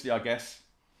 pretty obviously, I guess.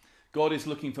 God is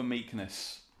looking for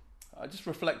meekness. Just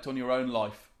reflect on your own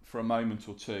life for a moment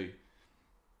or two.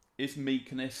 Is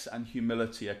meekness and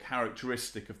humility a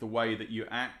characteristic of the way that you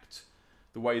act,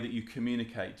 the way that you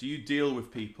communicate? Do you deal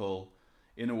with people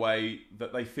in a way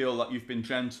that they feel that you've been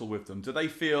gentle with them? Do they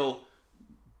feel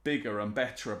bigger and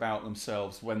better about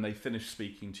themselves when they finish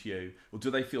speaking to you? Or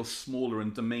do they feel smaller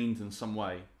and demeaned in some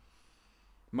way?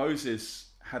 Moses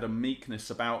had a meekness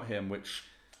about him, which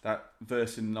that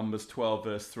verse in Numbers 12,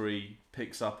 verse 3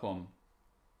 picks up on.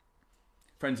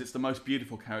 Friends, it's the most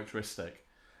beautiful characteristic.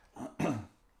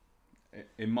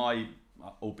 In my,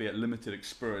 albeit limited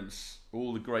experience,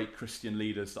 all the great Christian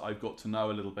leaders that I've got to know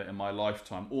a little bit in my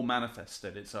lifetime all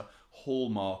manifested. It's a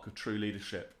hallmark of true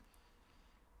leadership.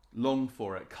 Long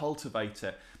for it, cultivate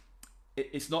it.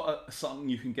 It's not something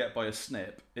you can get by a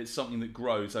snip. It's something that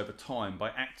grows over time by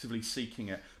actively seeking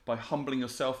it, by humbling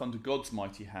yourself under God's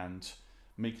mighty hand.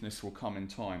 Meekness will come in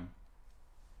time.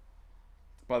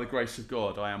 By the grace of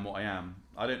God, I am what I am.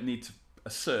 I don't need to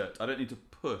assert. I don't need to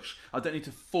push. I don't need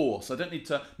to force. I don't need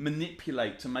to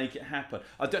manipulate to make it happen.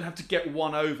 I don't have to get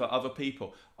one over other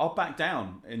people. I'll back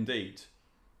down, indeed,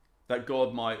 that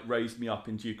God might raise me up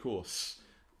in due course.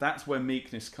 That's where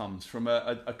meekness comes from,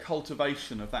 a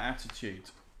cultivation of that attitude.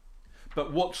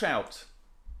 But watch out.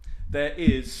 There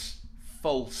is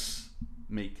false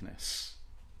meekness.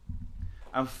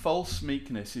 And false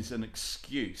meekness is an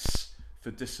excuse for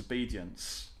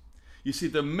disobedience. You see,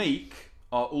 the meek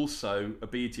are also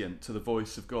obedient to the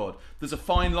voice of God. There's a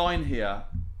fine line here.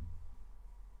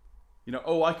 You know,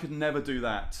 oh, I could never do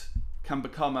that, can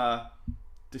become a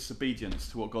disobedience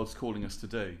to what God's calling us to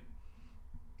do.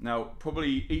 Now,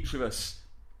 probably each of us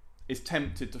is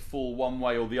tempted to fall one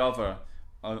way or the other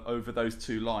over those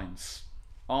two lines.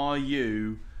 Are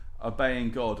you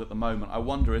obeying God at the moment? I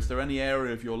wonder, is there any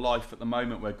area of your life at the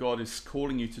moment where God is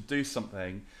calling you to do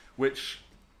something which,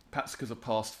 perhaps because of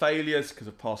past failures, because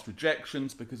of past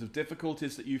rejections, because of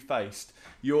difficulties that you faced,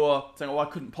 you're saying, oh, I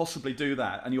couldn't possibly do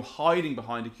that. And you're hiding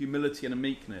behind a humility and a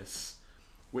meekness,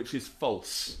 which is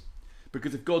false.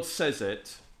 Because if God says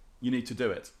it, you need to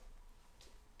do it.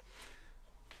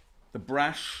 The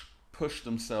brash push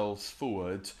themselves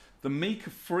forward. The meek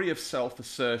are free of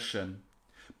self-assertion,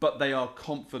 but they are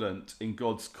confident in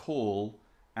God's call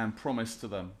and promise to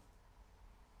them.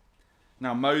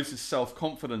 Now, Moses'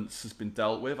 self-confidence has been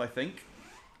dealt with, I think.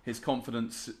 His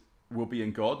confidence will be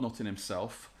in God, not in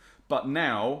himself. But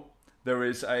now there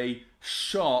is a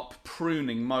sharp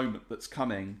pruning moment that's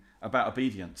coming about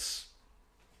obedience.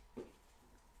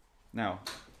 Now,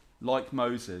 like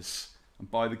Moses,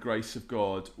 and by the grace of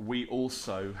God, we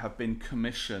also have been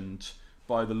commissioned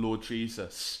by the Lord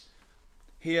Jesus.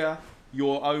 Hear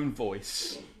your own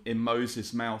voice in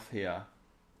Moses' mouth here.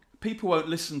 People won't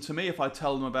listen to me if I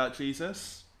tell them about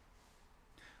Jesus.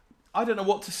 I don't know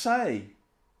what to say.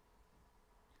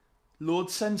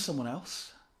 Lord, send someone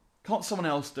else. Can't someone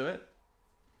else do it?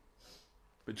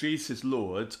 But Jesus is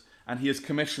Lord, and he has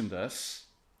commissioned us,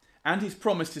 and he's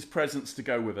promised his presence to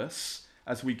go with us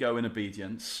as we go in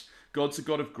obedience. God's a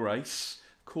God of grace.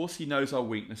 Of course, he knows our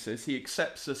weaknesses. He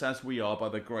accepts us as we are by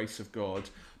the grace of God,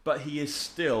 but he is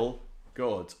still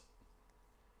God.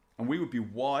 And we would be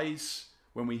wise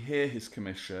when we hear his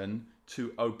commission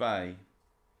to obey.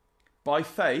 By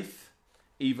faith,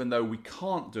 even though we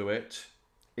can't do it,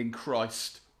 in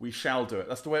Christ we shall do it.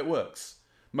 That's the way it works.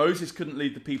 Moses couldn't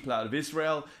lead the people out of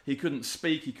Israel. He couldn't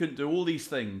speak. He couldn't do all these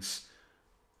things.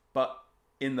 But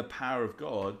in the power of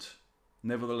God,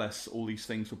 nevertheless, all these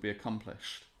things will be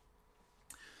accomplished.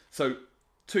 So,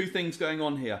 two things going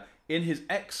on here. In his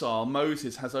exile,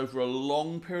 Moses has over a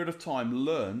long period of time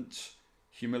learnt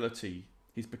humility.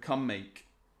 He's become meek.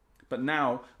 But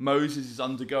now Moses is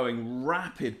undergoing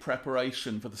rapid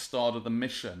preparation for the start of the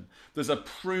mission. There's a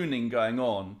pruning going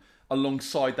on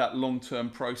alongside that long-term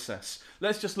process.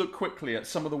 Let's just look quickly at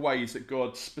some of the ways that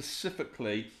God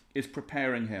specifically is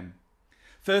preparing him.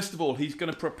 First of all, he's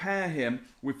going to prepare him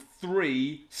with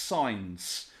 3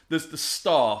 signs. There's the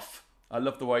staff. I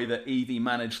love the way that Evie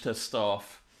managed her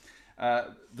staff.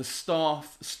 The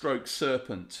staff stroke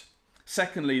serpent.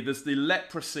 Secondly, there's the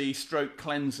leprosy stroke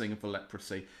cleansing of the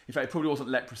leprosy. In fact, it probably wasn't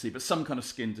leprosy, but some kind of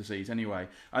skin disease anyway.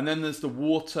 And then there's the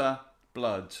water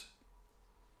blood.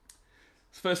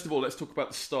 First of all, let's talk about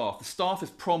the staff. The staff is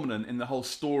prominent in the whole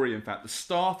story, in fact. The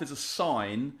staff is a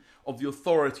sign of the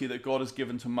authority that God has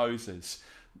given to Moses.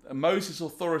 Moses'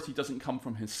 authority doesn't come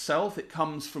from himself, it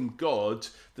comes from God.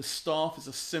 The staff is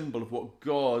a symbol of what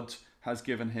God has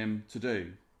given him to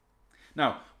do.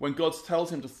 Now, when God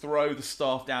tells him to throw the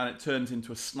staff down, it turns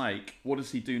into a snake. What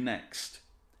does he do next?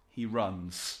 He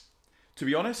runs. To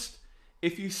be honest,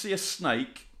 if you see a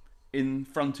snake in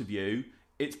front of you,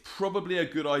 it's probably a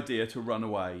good idea to run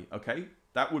away, okay?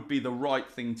 That would be the right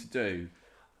thing to do.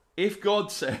 If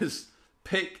God says,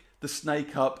 pick the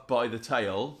snake up by the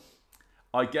tail,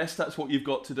 I guess that's what you've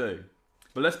got to do.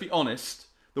 But let's be honest,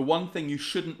 the one thing you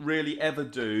shouldn't really ever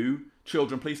do,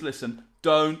 children, please listen,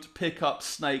 don't pick up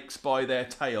snakes by their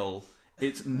tail.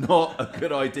 It's not a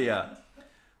good idea.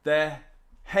 Their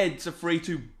heads are free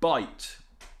to bite.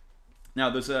 Now,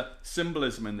 there's a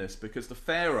symbolism in this because the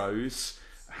pharaohs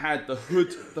had the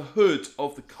hood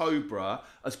of the cobra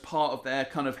as part of their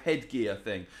kind of headgear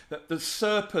thing. That the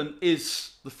serpent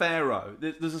is the pharaoh.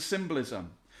 There's a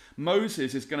symbolism.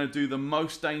 Moses is going to do the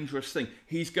most dangerous thing.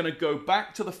 He's going to go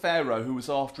back to the pharaoh who was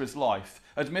after his life.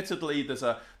 Admittedly,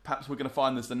 perhaps we're going to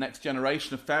find there's the next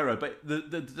generation of pharaoh, but the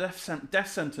death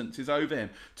sentence is over him.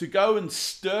 To go and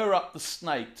stir up the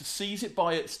snake, to seize it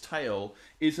by its tail,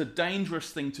 is a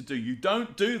dangerous thing to do. You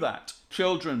don't do that.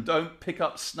 Children, don't pick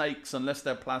up snakes unless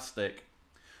they're plastic.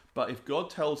 But if God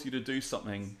tells you to do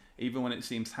something, even when it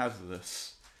seems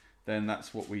hazardous, then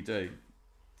that's what we do.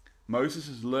 Moses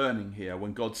is learning here.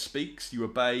 When God speaks, you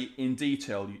obey in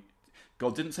detail.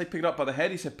 God didn't say pick it up by the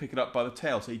head, he said pick it up by the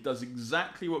tail. So he does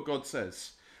exactly what God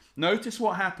says. Notice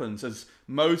what happens as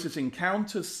Moses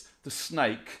encounters the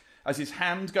snake. As his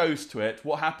hand goes to it,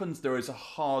 what happens? There is a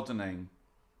hardening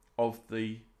of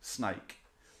the snake.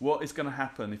 What is going to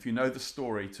happen, if you know the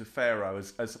story, to Pharaoh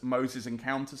as Moses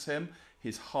encounters him?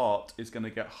 His heart is going to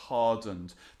get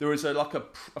hardened. There is a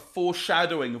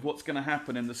foreshadowing of what's going to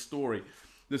happen in the story.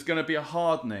 There's going to be a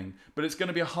hardening, but it's going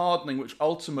to be a hardening which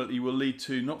ultimately will lead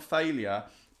to not failure,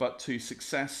 but to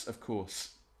success, of course.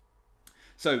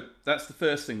 So that's the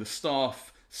first thing, the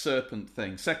staff serpent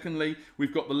thing. Secondly,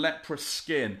 we've got the leprous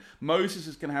skin. Moses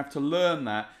is going to have to learn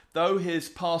that, though his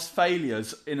past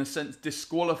failures, in a sense,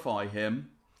 disqualify him,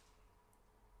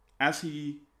 as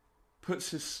he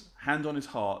puts his hand on his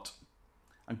heart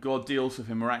and God deals with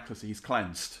him miraculously, he's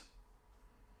cleansed.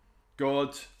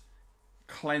 God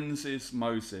cleanses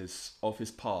Moses of his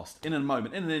past. In a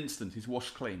moment, in an instant, he's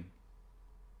washed clean.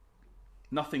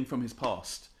 Nothing from his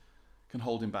past can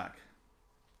hold him back.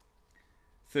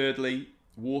 Thirdly,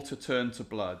 water turned to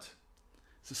blood.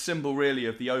 It's a symbol really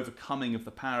of the overcoming of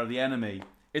the power of the enemy.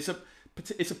 It's a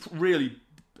really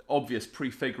obvious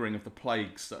prefiguring of the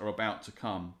plagues that are about to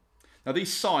come. Now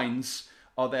these signs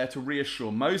are there to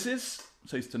reassure Moses,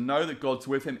 so he's to know that God's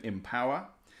with him in power,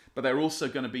 but they're also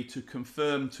going to be to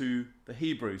confirm to the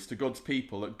Hebrews, to God's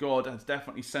people, that God has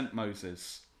definitely sent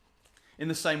Moses. In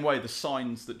the same way, the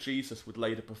signs that Jesus would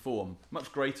later perform,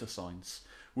 much greater signs,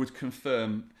 would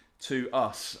confirm to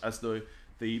us as the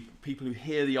people who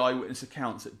hear the eyewitness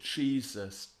accounts that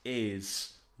Jesus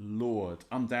is Lord,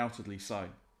 undoubtedly so.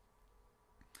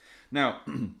 Now,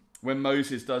 when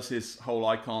Moses does his whole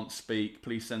I can't speak,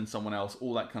 please send someone else,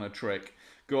 all that kind of trick,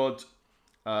 God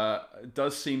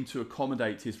does seem to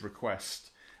accommodate his request.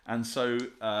 And so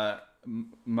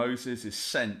Moses is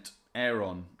sent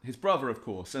Aaron, his brother, of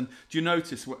course. And do you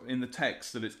notice in the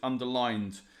text that it's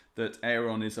underlined that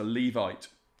Aaron is a Levite?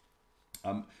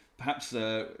 Perhaps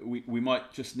we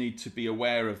might just need to be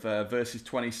aware of verses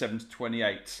 27 to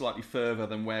 28, slightly further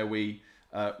than where we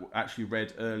actually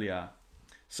read earlier.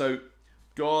 So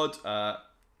God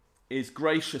is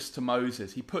gracious to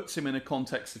Moses. He puts him in a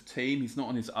context of team. He's not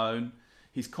on his own.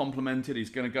 He's complemented. He's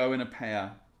going to go in a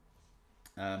pair.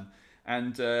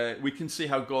 And we can see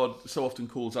how God so often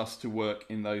calls us to work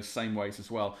in those same ways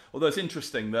as well. Although it's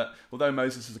interesting that although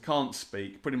Moses can't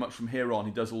speak, pretty much from here on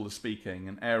he does all the speaking,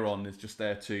 and Aaron is just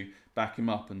there to back him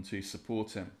up and to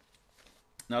support him.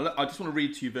 Now I just want to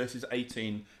read to you verses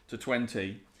 18 to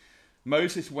 20.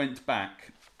 Moses went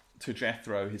back to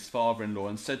Jethro, his father-in-law,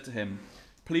 and said to him,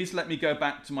 "Please let me go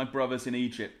back to my brothers in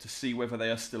Egypt to see whether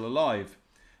they are still alive."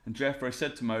 And Jethro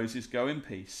said to Moses, "Go in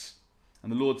peace."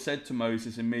 And the Lord said to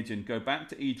Moses in Midian, "Go back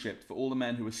to Egypt, for all the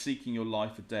men who are seeking your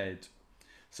life are dead."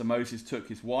 So Moses took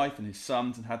his wife and his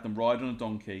sons and had them ride on a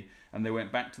donkey, and they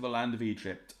went back to the land of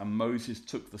Egypt, and Moses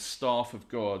took the staff of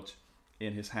God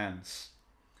in his hands.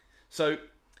 So,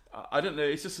 I don't know,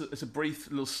 it's a brief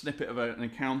little snippet of an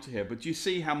encounter here, but do you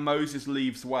see how Moses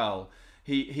leaves well?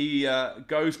 He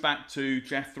goes back to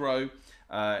Jethro,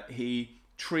 he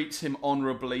treats him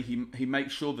honourably, he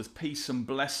makes sure there's peace and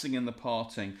blessing in the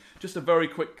parting. Just a very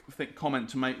quick comment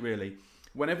to make really.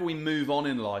 Whenever we move on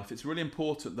in life, it's really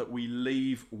important that we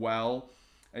leave well.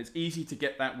 It's easy to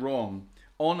get that wrong.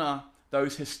 Honour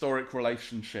those historic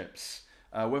relationships,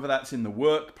 whether that's in the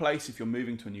workplace, if you're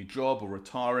moving to a new job or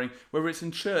retiring, whether it's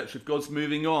in church, if God's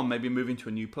moving on, maybe moving to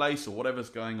a new place or whatever's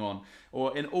going on,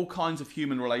 or in all kinds of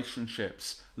human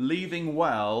relationships. Leaving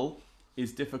well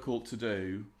is difficult to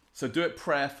do. So do it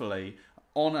prayerfully.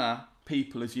 Honour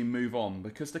people as you move on,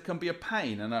 because there can be a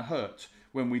pain and a hurt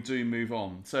when we do move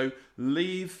on. So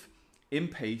leave in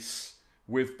peace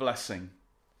with blessing.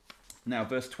 Now,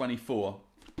 verse 24,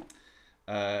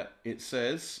 it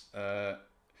says, at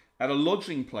a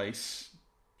lodging place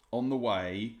on the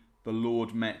way, the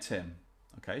Lord met him.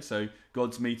 Okay, so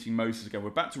God's meeting Moses again. We're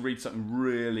about to read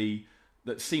something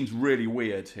that seems really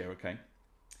weird here, okay?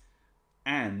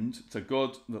 And so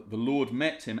the Lord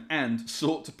met him and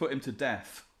sought to put him to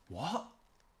death. What?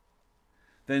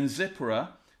 Then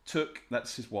Zipporah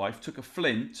that's his wife, took a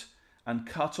flint and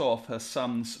cut off her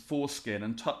son's foreskin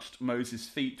and touched Moses'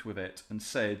 feet with it and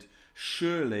said,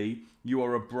 surely you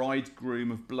are a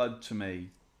bridegroom of blood to me.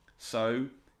 So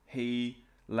he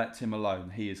let him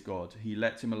alone. He is God. He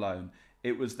let him alone.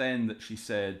 It was then that she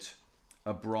said,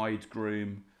 a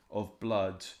bridegroom of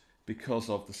blood, because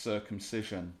of the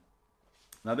circumcision.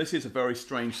 Now, this is a very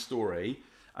strange story,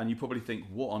 and you probably think,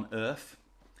 what on earth?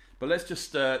 But let's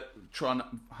just try and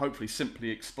hopefully simply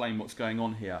explain what's going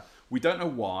on here. We don't know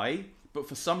why, but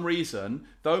for some reason,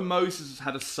 though Moses has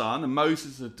had a son, and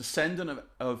Moses is a descendant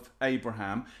of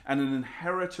Abraham, and an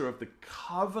inheritor of the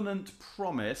covenant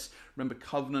promise. Remember,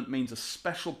 covenant means a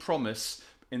special promise,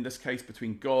 in this case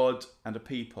between God and a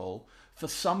people. For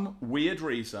some weird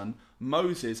reason,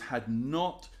 Moses had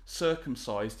not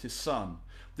circumcised his son.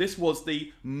 This was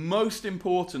the most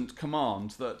important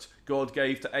command that God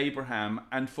gave to Abraham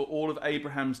and for all of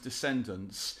Abraham's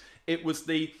descendants. It was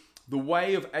the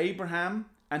way of Abraham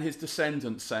and his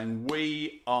descendants saying,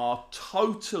 we are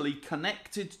totally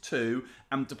connected to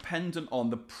and dependent on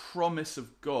the promise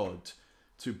of God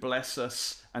to bless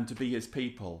us and to be his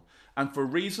people. And for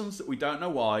reasons that we don't know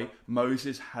why,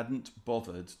 Moses hadn't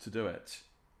bothered to do it.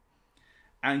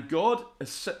 And God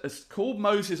has called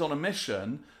Moses on a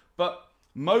mission, but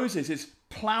Moses is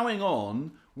ploughing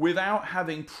on without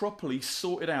having properly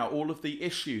sorted out all of the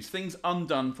issues, things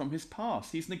undone from his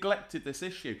past. He's neglected this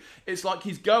issue. It's like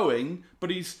he's going, but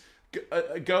he's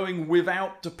going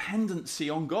without dependency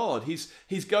on God.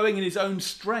 He's going in his own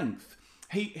strength.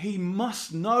 He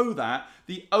must know that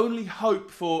the only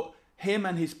hope for him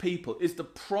and his people is the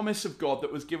promise of God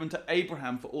that was given to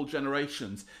Abraham for all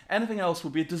generations. Anything else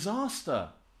would be a disaster.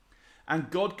 And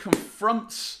God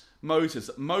confronts Moses,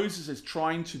 that Moses is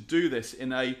trying to do this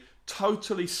in a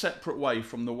totally separate way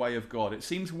from the way of God. It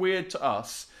seems weird to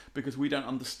us because we don't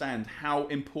understand how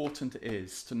important it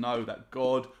is to know that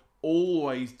God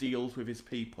always deals with his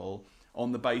people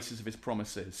on the basis of his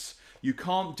promises. You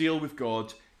can't deal with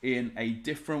God in a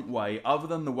different way other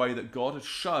than the way that God has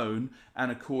shown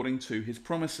and according to his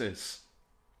promises.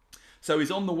 So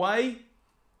he's on the way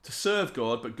to serve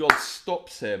God, but God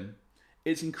stops him.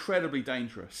 It's incredibly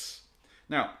dangerous.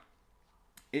 Now,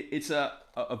 it's a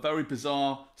very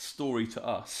bizarre story to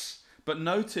us. But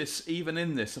notice, even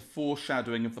in this, a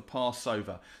foreshadowing of the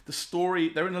Passover. The story,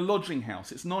 they're in a lodging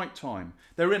house. It's night time.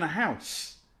 They're in a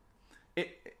house.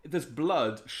 There's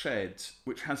blood shed,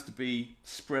 which has to be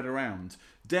spread around.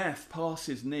 Death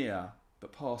passes near,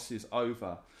 but passes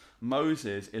over.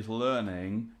 Moses is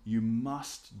learning, you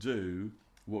must do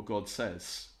what God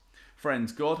says.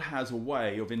 Friends, God has a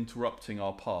way of interrupting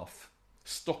our path,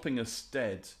 stopping us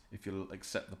dead, if you'll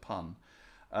accept the pun,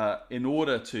 in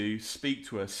order to speak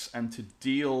to us and to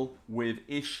deal with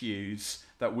issues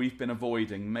that we've been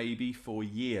avoiding maybe for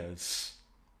years.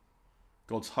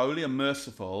 God's holy and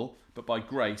merciful, but by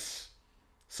grace,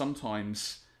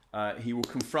 sometimes he will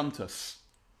confront us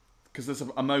because there's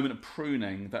a moment of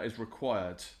pruning that is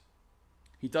required.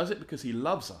 He does it because he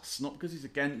loves us, not because he's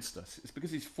against us. It's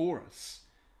because he's for us.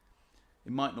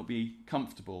 It might not be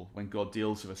comfortable when God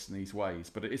deals with us in these ways,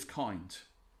 but it is kind.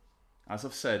 As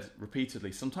I've said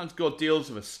repeatedly, sometimes God deals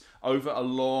with us over a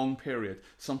long period.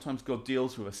 Sometimes God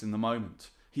deals with us in the moment.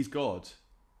 He's God.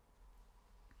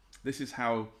 This is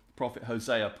how Prophet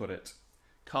Hosea put it.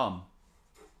 Come,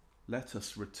 let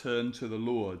us return to the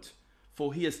Lord,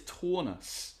 for he has torn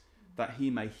us that he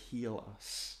may heal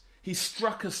us. He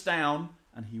struck us down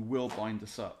and he will bind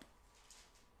us up.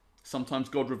 Sometimes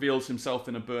God reveals himself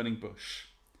in a burning bush.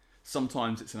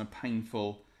 Sometimes it's in a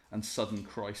painful and sudden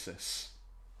crisis.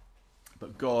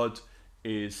 But God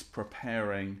is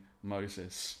preparing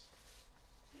Moses.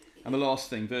 And the last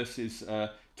thing, verses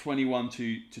 21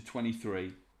 to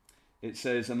 23. It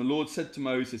says, and the Lord said to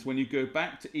Moses, when you go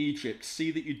back to Egypt, see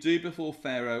that you do before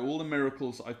Pharaoh all the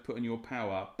miracles I've put in your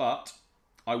power, but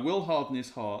I will harden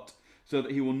his heart so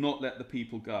that he will not let the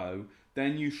people go.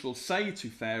 Then you shall say to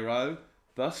Pharaoh,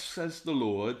 thus says the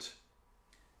Lord,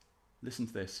 listen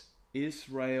to this,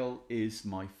 Israel is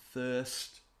my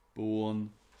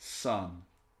firstborn son.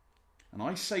 And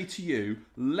I say to you,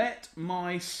 let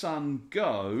my son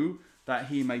go that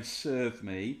he may serve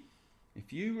me.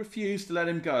 If you refuse to let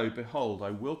him go, behold,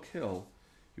 I will kill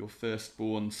your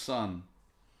firstborn son.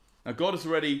 Now, God has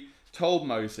already told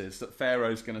Moses that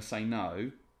Pharaoh's going to say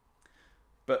no,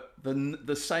 but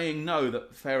the saying no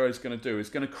that Pharaoh's going to do is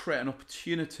going to create an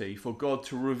opportunity for God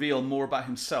to reveal more about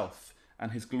himself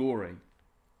and his glory.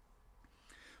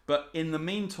 But in the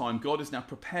meantime, God is now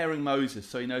preparing Moses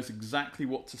so he knows exactly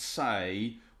what to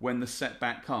say when the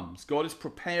setback comes. God is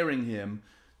preparing him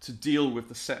to deal with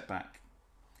the setback.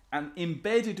 And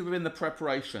embedded within the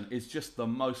preparation is just the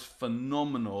most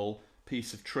phenomenal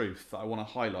piece of truth that I want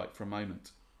to highlight for a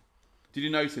moment. Did you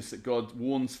notice that God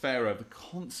warns Pharaoh of the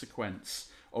consequence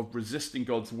of resisting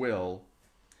God's will?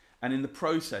 And in the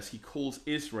process, he calls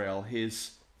Israel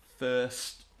his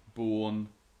firstborn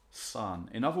son.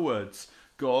 In other words,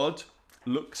 God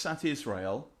looks at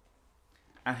Israel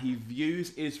and he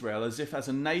views Israel as if as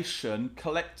a nation,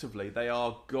 collectively, they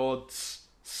are God's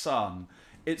son.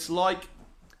 It's like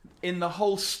in the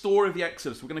whole story of the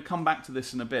Exodus, we're going to come back to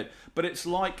this in a bit, but it's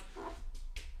like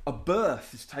a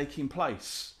birth is taking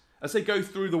place. As they go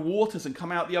through the waters and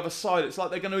come out the other side, it's like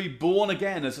they're going to be born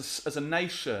again as a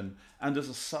nation and as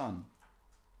a son.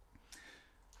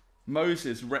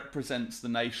 Moses represents the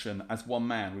nation as one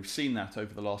man. We've seen that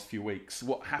over the last few weeks.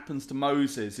 What happens to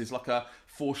Moses is like a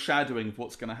foreshadowing of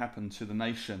what's going to happen to the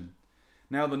nation.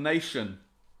 Now the nation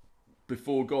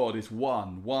before God is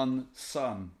one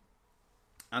son.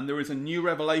 And there is a new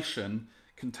revelation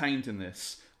contained in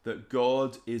this, that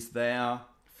God is their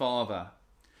Father.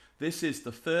 This is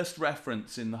the first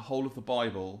reference in the whole of the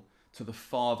Bible to the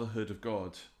fatherhood of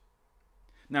God.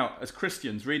 Now, as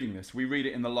Christians reading this, we read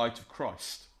it in the light of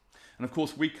Christ. And of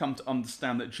course, we come to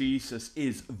understand that Jesus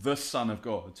is the Son of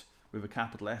God, with a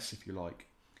capital S if you like.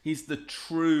 He's the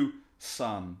true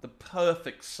Son, the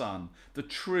perfect Son, the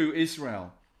true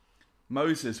Israel.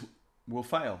 Moses will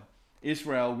fail.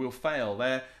 Israel will fail.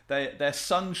 Their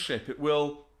sonship, it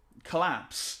will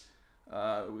collapse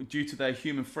due to their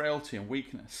human frailty and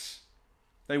weakness.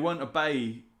 They won't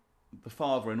obey the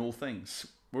Father in all things.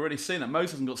 We're already seeing that.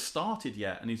 Moses hasn't got started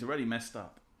yet and he's already messed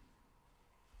up.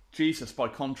 Jesus, by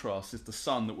contrast, is the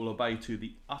Son that will obey to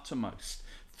the uttermost.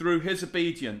 Through his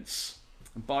obedience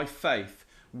and by faith,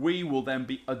 we will then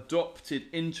be adopted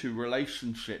into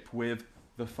relationship with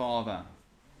the Father.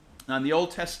 Now, in the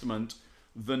Old Testament,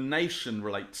 the nation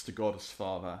relates to God as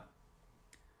Father.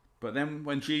 But then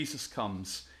when Jesus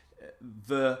comes,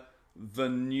 the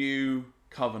new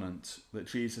covenant that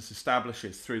Jesus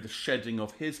establishes through the shedding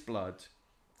of his blood,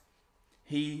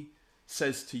 he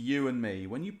says to you and me,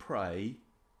 when you pray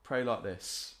like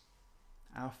this: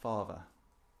 Our Father.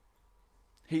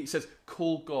 He says,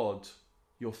 call God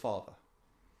your Father.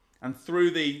 And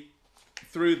through the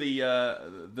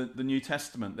New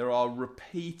Testament, there are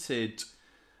repeated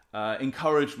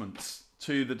encouragements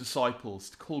to the disciples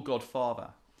to call God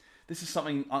Father. This is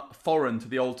something foreign to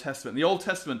the Old Testament. In the Old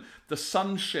Testament, the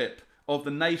sonship of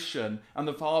the nation and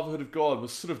the fatherhood of God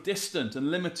was sort of distant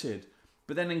and limited.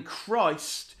 But then in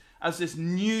Christ, as this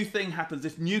new thing happens,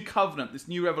 this new covenant, this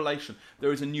new revelation,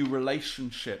 there is a new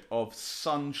relationship of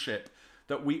sonship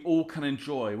that we all can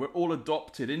enjoy. We're all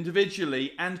adopted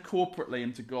individually and corporately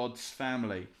into God's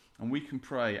family. And we can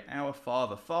pray, Our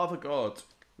Father, Father God,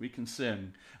 we can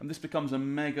sing. And this becomes a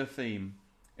mega theme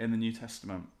in the New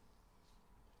Testament.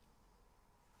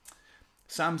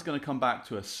 Sam's going to come back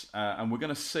to us and we're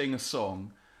going to sing a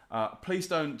song. Please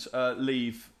don't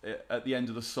leave at the end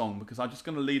of the song, because I'm just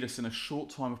going to lead us in a short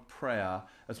time of prayer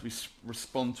as we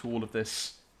respond to all of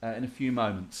this in a few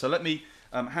moments. So let me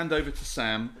hand over to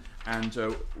Sam,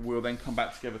 and we'll then come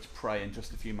back together to pray in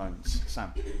just a few moments.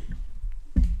 Sam.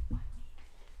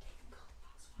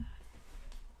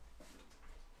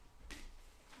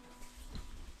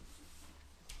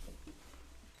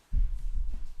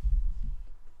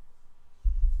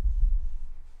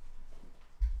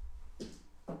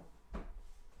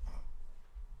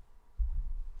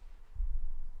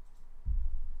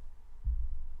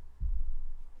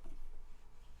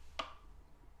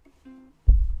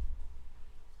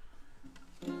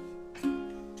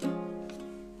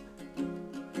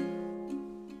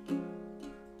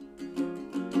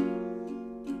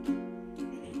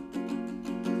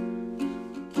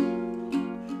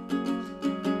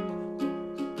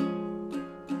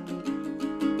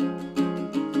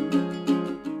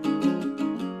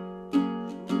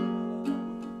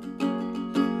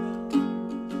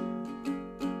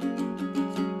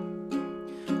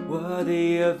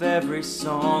 Worthy of every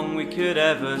song we could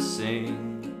ever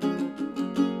sing,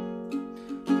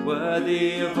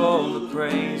 worthy of all the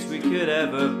praise we could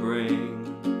ever bring,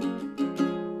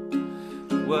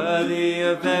 worthy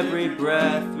of every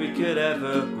breath we could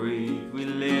ever breathe. We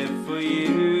live for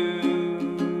you.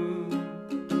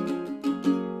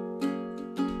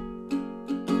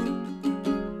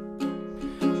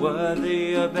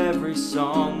 worthy of every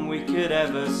song we could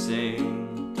ever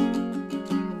sing,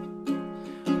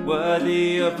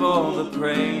 worthy of all the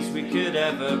praise we could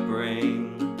ever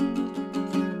bring,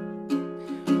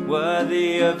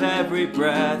 worthy of every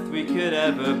breath we could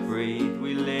ever breathe.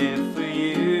 We live for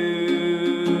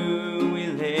you, we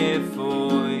live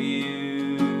for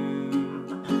you.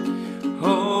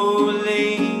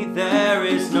 Holy, there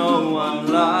is no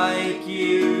one like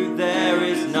you, there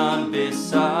is none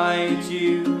beside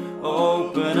you.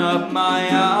 Open up my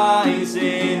eyes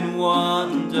in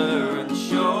wonder and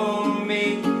show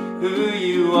me who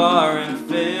you are, and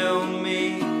fill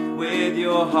me with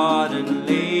your heart and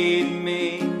lead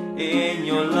me in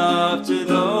your love to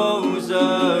those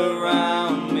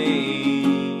around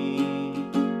me.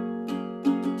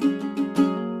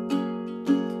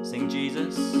 Sing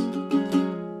Jesus.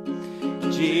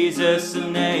 Jesus, the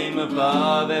name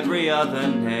above every other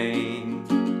name.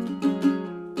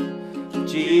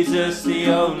 Jesus, the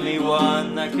only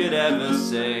one that could ever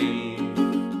save.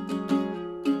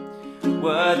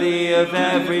 Worthy of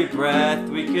every breath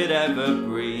we could ever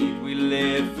breathe. We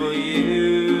live for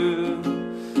you,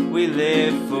 we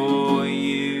live for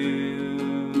you.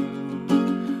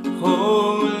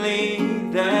 Holy,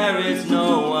 there is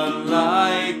no one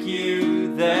like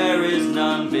you, there is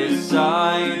none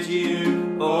beside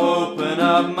you. Open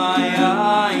up my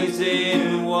eyes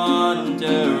in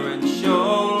wonder and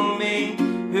show me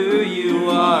who you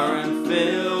are, and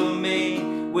fill me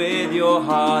with your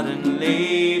heart and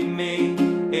lead me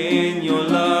in your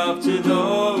love to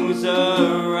those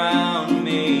around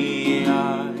me.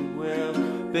 I will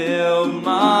build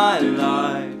my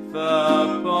life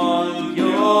upon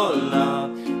your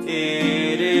love.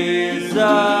 It is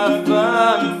a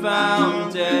firm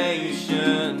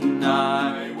foundation.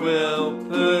 I will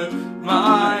put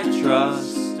my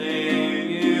trust in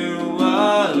you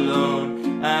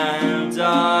alone, and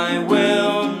I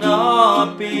will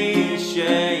not be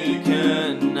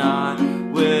shaken. I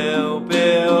will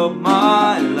build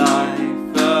my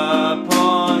life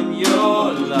upon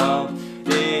your love.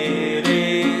 It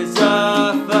is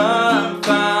a firm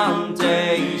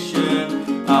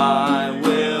foundation. I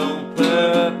will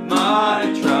put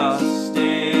my trust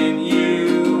in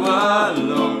you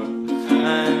alone,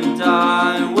 and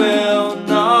I will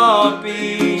not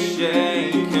be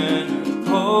shaken.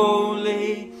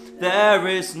 Holy, there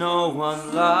is no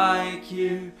one like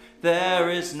you, there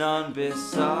is none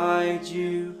beside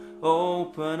you.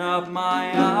 Open up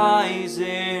my eyes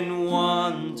in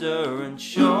wonder and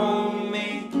show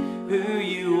me who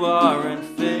you are, and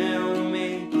fill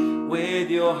me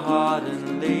with your heart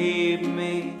and lead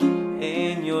me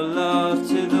in your love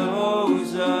to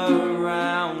those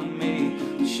around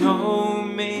me. Show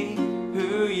me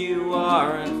who you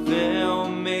are, and fill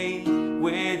me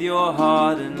with your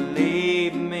heart and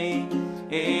lead me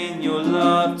in your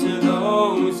love to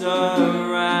those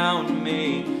around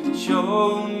me.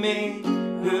 Show me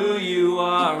who you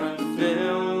are, and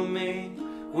fill me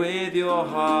with your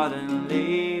heart and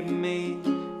lead me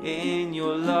in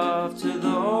your love to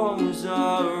those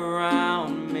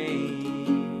around me.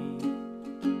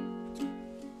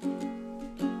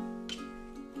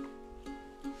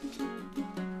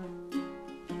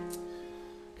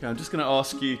 Okay, I'm just going to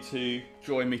ask you to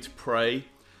join me to pray.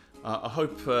 I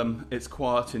hope it's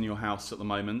quiet in your house at the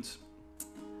moment.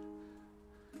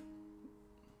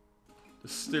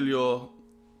 Just still your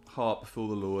heart before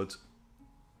the Lord.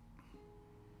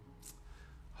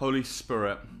 Holy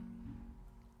Spirit,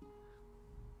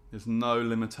 there's no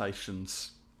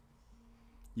limitations.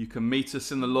 You can meet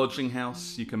us in the lodging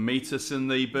house. You can meet us in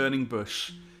the burning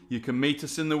bush. You can meet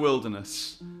us in the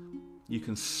wilderness. You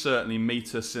can certainly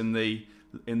meet us in the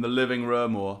living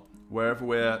room or wherever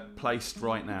we're placed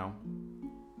right now.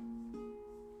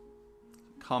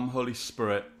 Come, Holy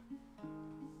Spirit.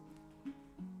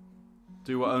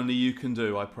 Do what only you can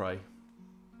do, I pray.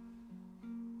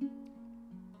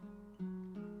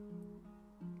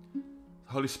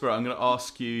 Holy Spirit, I'm going to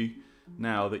ask you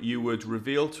now that you would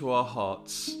reveal to our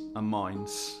hearts and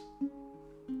minds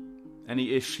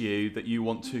any issue that you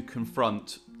want to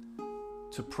confront,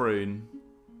 to prune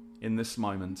in this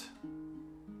moment.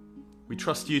 We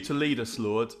trust you to lead us,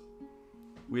 Lord.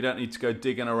 We don't need to go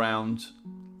digging around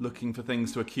looking for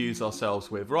things to accuse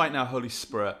ourselves with. Right now, Holy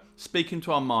Spirit, speak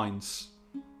into our minds.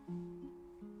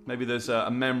 Maybe there's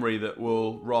a memory that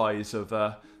will rise of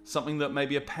something that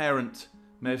maybe a parent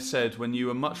may have said when you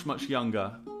were much, much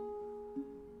younger.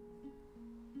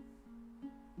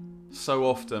 So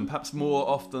often, perhaps more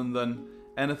often than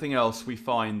anything else, we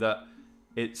find that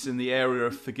it's in the area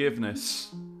of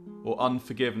forgiveness or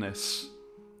unforgiveness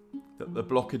that the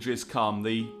blockages come,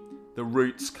 the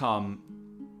roots come.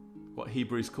 what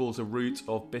Hebrews calls a root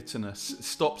of bitterness. It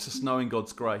stops us knowing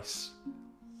God's grace.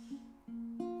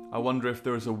 I wonder if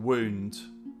there is a wound.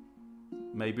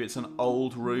 Maybe it's an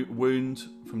old wound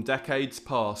from decades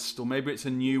past, or maybe it's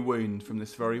a new wound from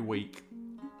this very week.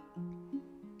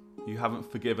 You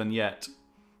haven't forgiven yet.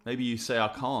 Maybe you say, I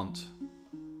can't.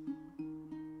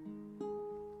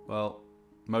 Well,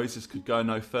 Moses could go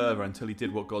no further until he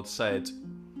did what God said.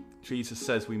 Jesus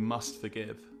says we must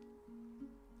forgive.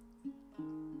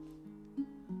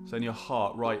 So in your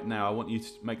heart right now, I want you to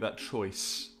make that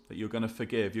choice that you're going to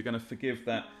forgive. You're going to forgive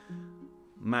that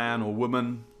man or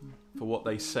woman for what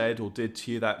they said or did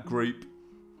to you, that group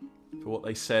for what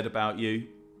they said about you.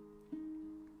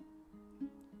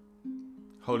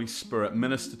 Holy Spirit,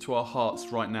 minister to our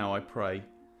hearts right now, I pray.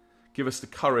 Give us the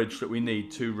courage that we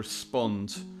need to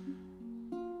respond.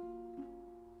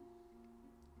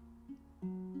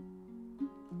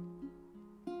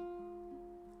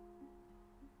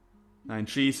 Now, in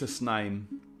Jesus' name,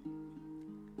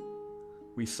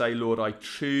 we say, Lord, I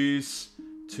choose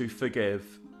to forgive.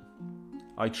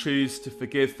 I choose to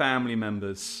forgive family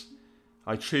members.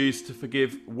 I choose to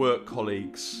forgive work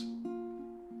colleagues.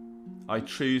 I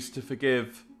choose to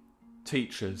forgive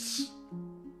teachers.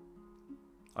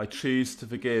 I choose to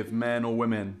forgive men or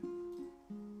women.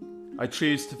 I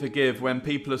choose to forgive when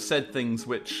people have said things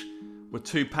which were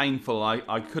too painful,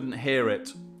 I couldn't hear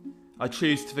it. I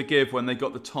choose to forgive when they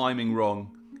got the timing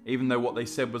wrong, even though what they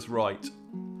said was right.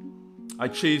 I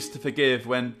choose to forgive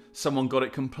when someone got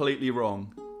it completely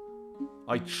wrong.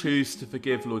 I choose to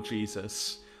forgive, Lord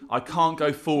Jesus. I can't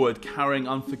go forward carrying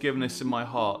unforgiveness in my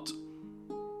heart.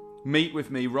 Meet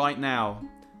with me right now.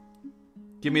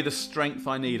 Give me the strength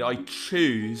I need. I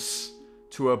choose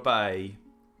to obey.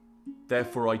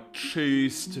 Therefore, I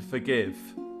choose to forgive.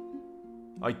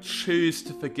 I choose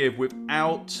to forgive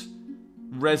without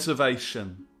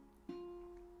reservation.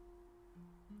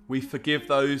 We forgive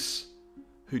those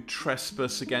who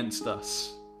trespass against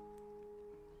us.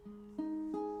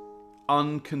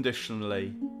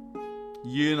 Unconditionally,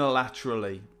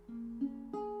 unilaterally.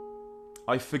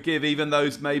 I forgive even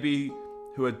those maybe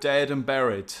who are dead and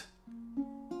buried.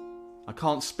 I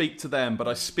can't speak to them, but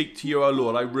I speak to you, O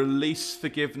Lord. I release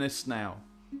forgiveness now.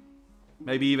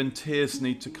 Maybe even tears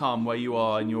need to come where you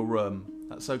are in your room.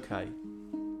 That's okay.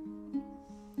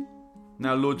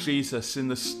 Now, Lord Jesus, in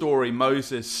the story,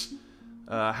 Moses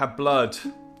had blood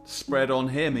spread on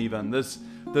him even.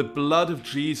 The blood of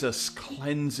Jesus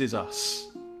cleanses us.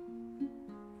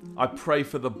 I pray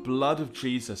for the blood of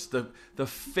Jesus, the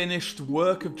finished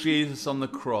work of Jesus on the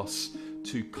cross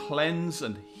to cleanse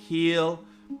and heal,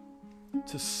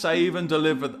 to save and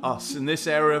deliver us in this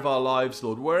area of our lives,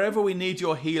 Lord. Wherever we need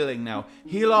your healing now,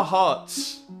 heal our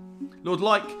hearts. Lord,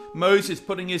 like Moses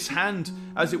putting his hand,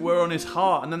 as it were, on his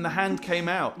heart, and then the hand came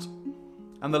out,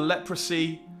 and the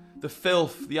leprosy, the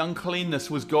filth, the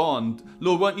uncleanness was gone.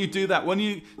 Lord, won't you do that? Won't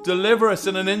you deliver us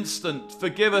in an instant?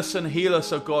 Forgive us and heal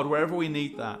us, oh God, wherever we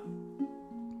need that.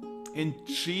 In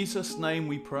Jesus' name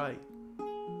we pray.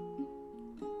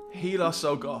 Heal us,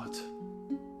 oh God.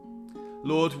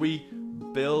 Lord, we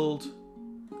build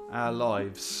our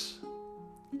lives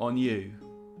on you,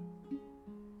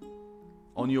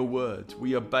 on your word.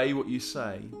 We obey what you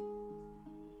say.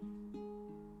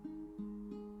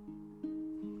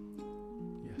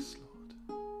 Yes,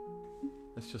 Lord.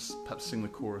 Let's just perhaps sing the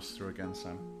chorus through again,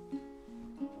 Sam.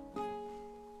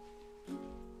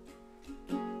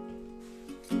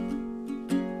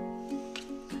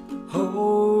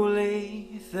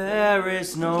 Holy, there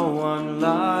is no one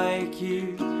like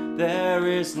you. There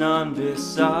is none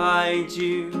beside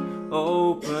you.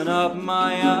 Open up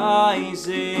my eyes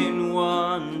in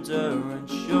wonder and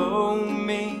show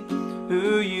me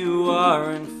who you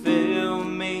are, and fill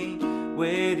me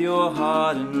with your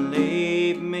heart and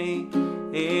lead me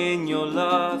in your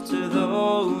love to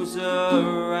those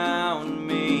around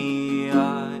me.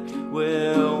 I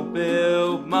will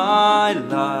build my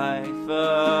life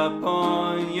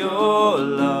upon your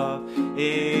love.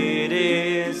 It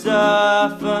is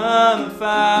a firm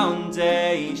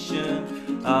foundation.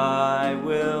 I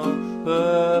will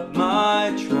put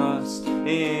my trust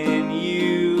in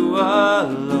you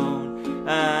alone,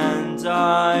 and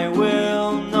I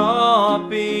will not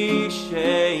be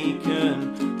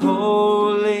shaken.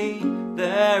 Holy,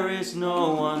 there is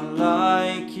no one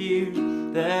like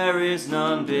you. There is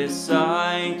none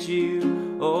beside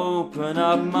you. Open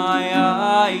up my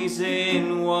eyes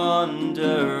in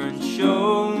wonder and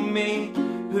show me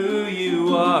who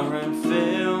you are, and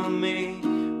fill me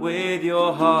with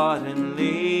your heart and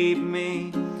lead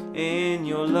me in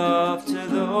your love to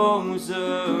those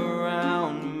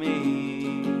around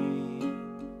me.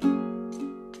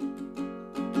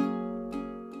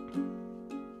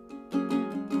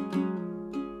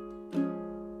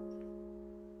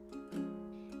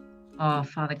 Oh,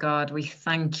 Father God, we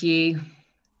thank you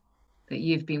that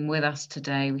you've been with us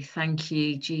today. We thank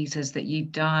you, Jesus, that you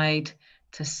died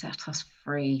to set us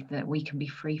free, that we can be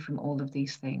free from all of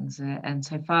these things. And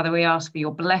so, Father, we ask for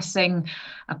your blessing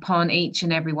upon each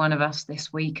and every one of us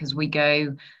this week as we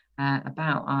go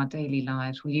about our daily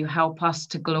lives. Will you help us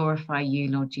to glorify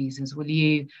you, Lord Jesus? Will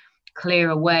you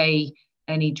clear away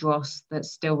any dross that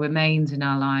still remains in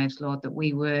our lives, Lord, that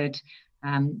we would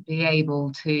be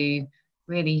able to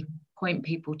really point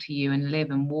people to you and live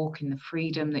and walk in the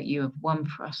freedom that you have won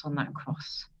for us on that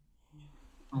cross.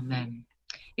 Amen.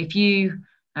 If you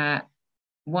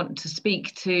want to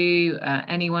speak to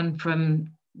anyone from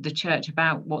the church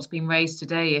about what's been raised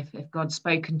today, if God's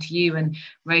spoken to you and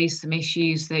raised some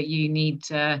issues that you need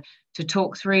to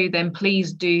talk through, then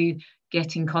please do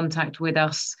get in contact with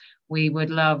us. We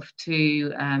would love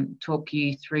to talk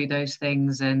you through those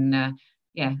things and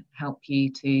help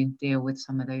you to deal with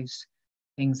some of those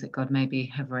things that God maybe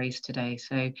have raised today.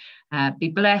 So be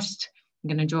blessed. I'm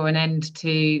going to draw an end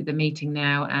to the meeting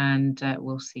now, and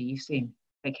we'll see you soon.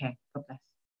 Take care. God bless.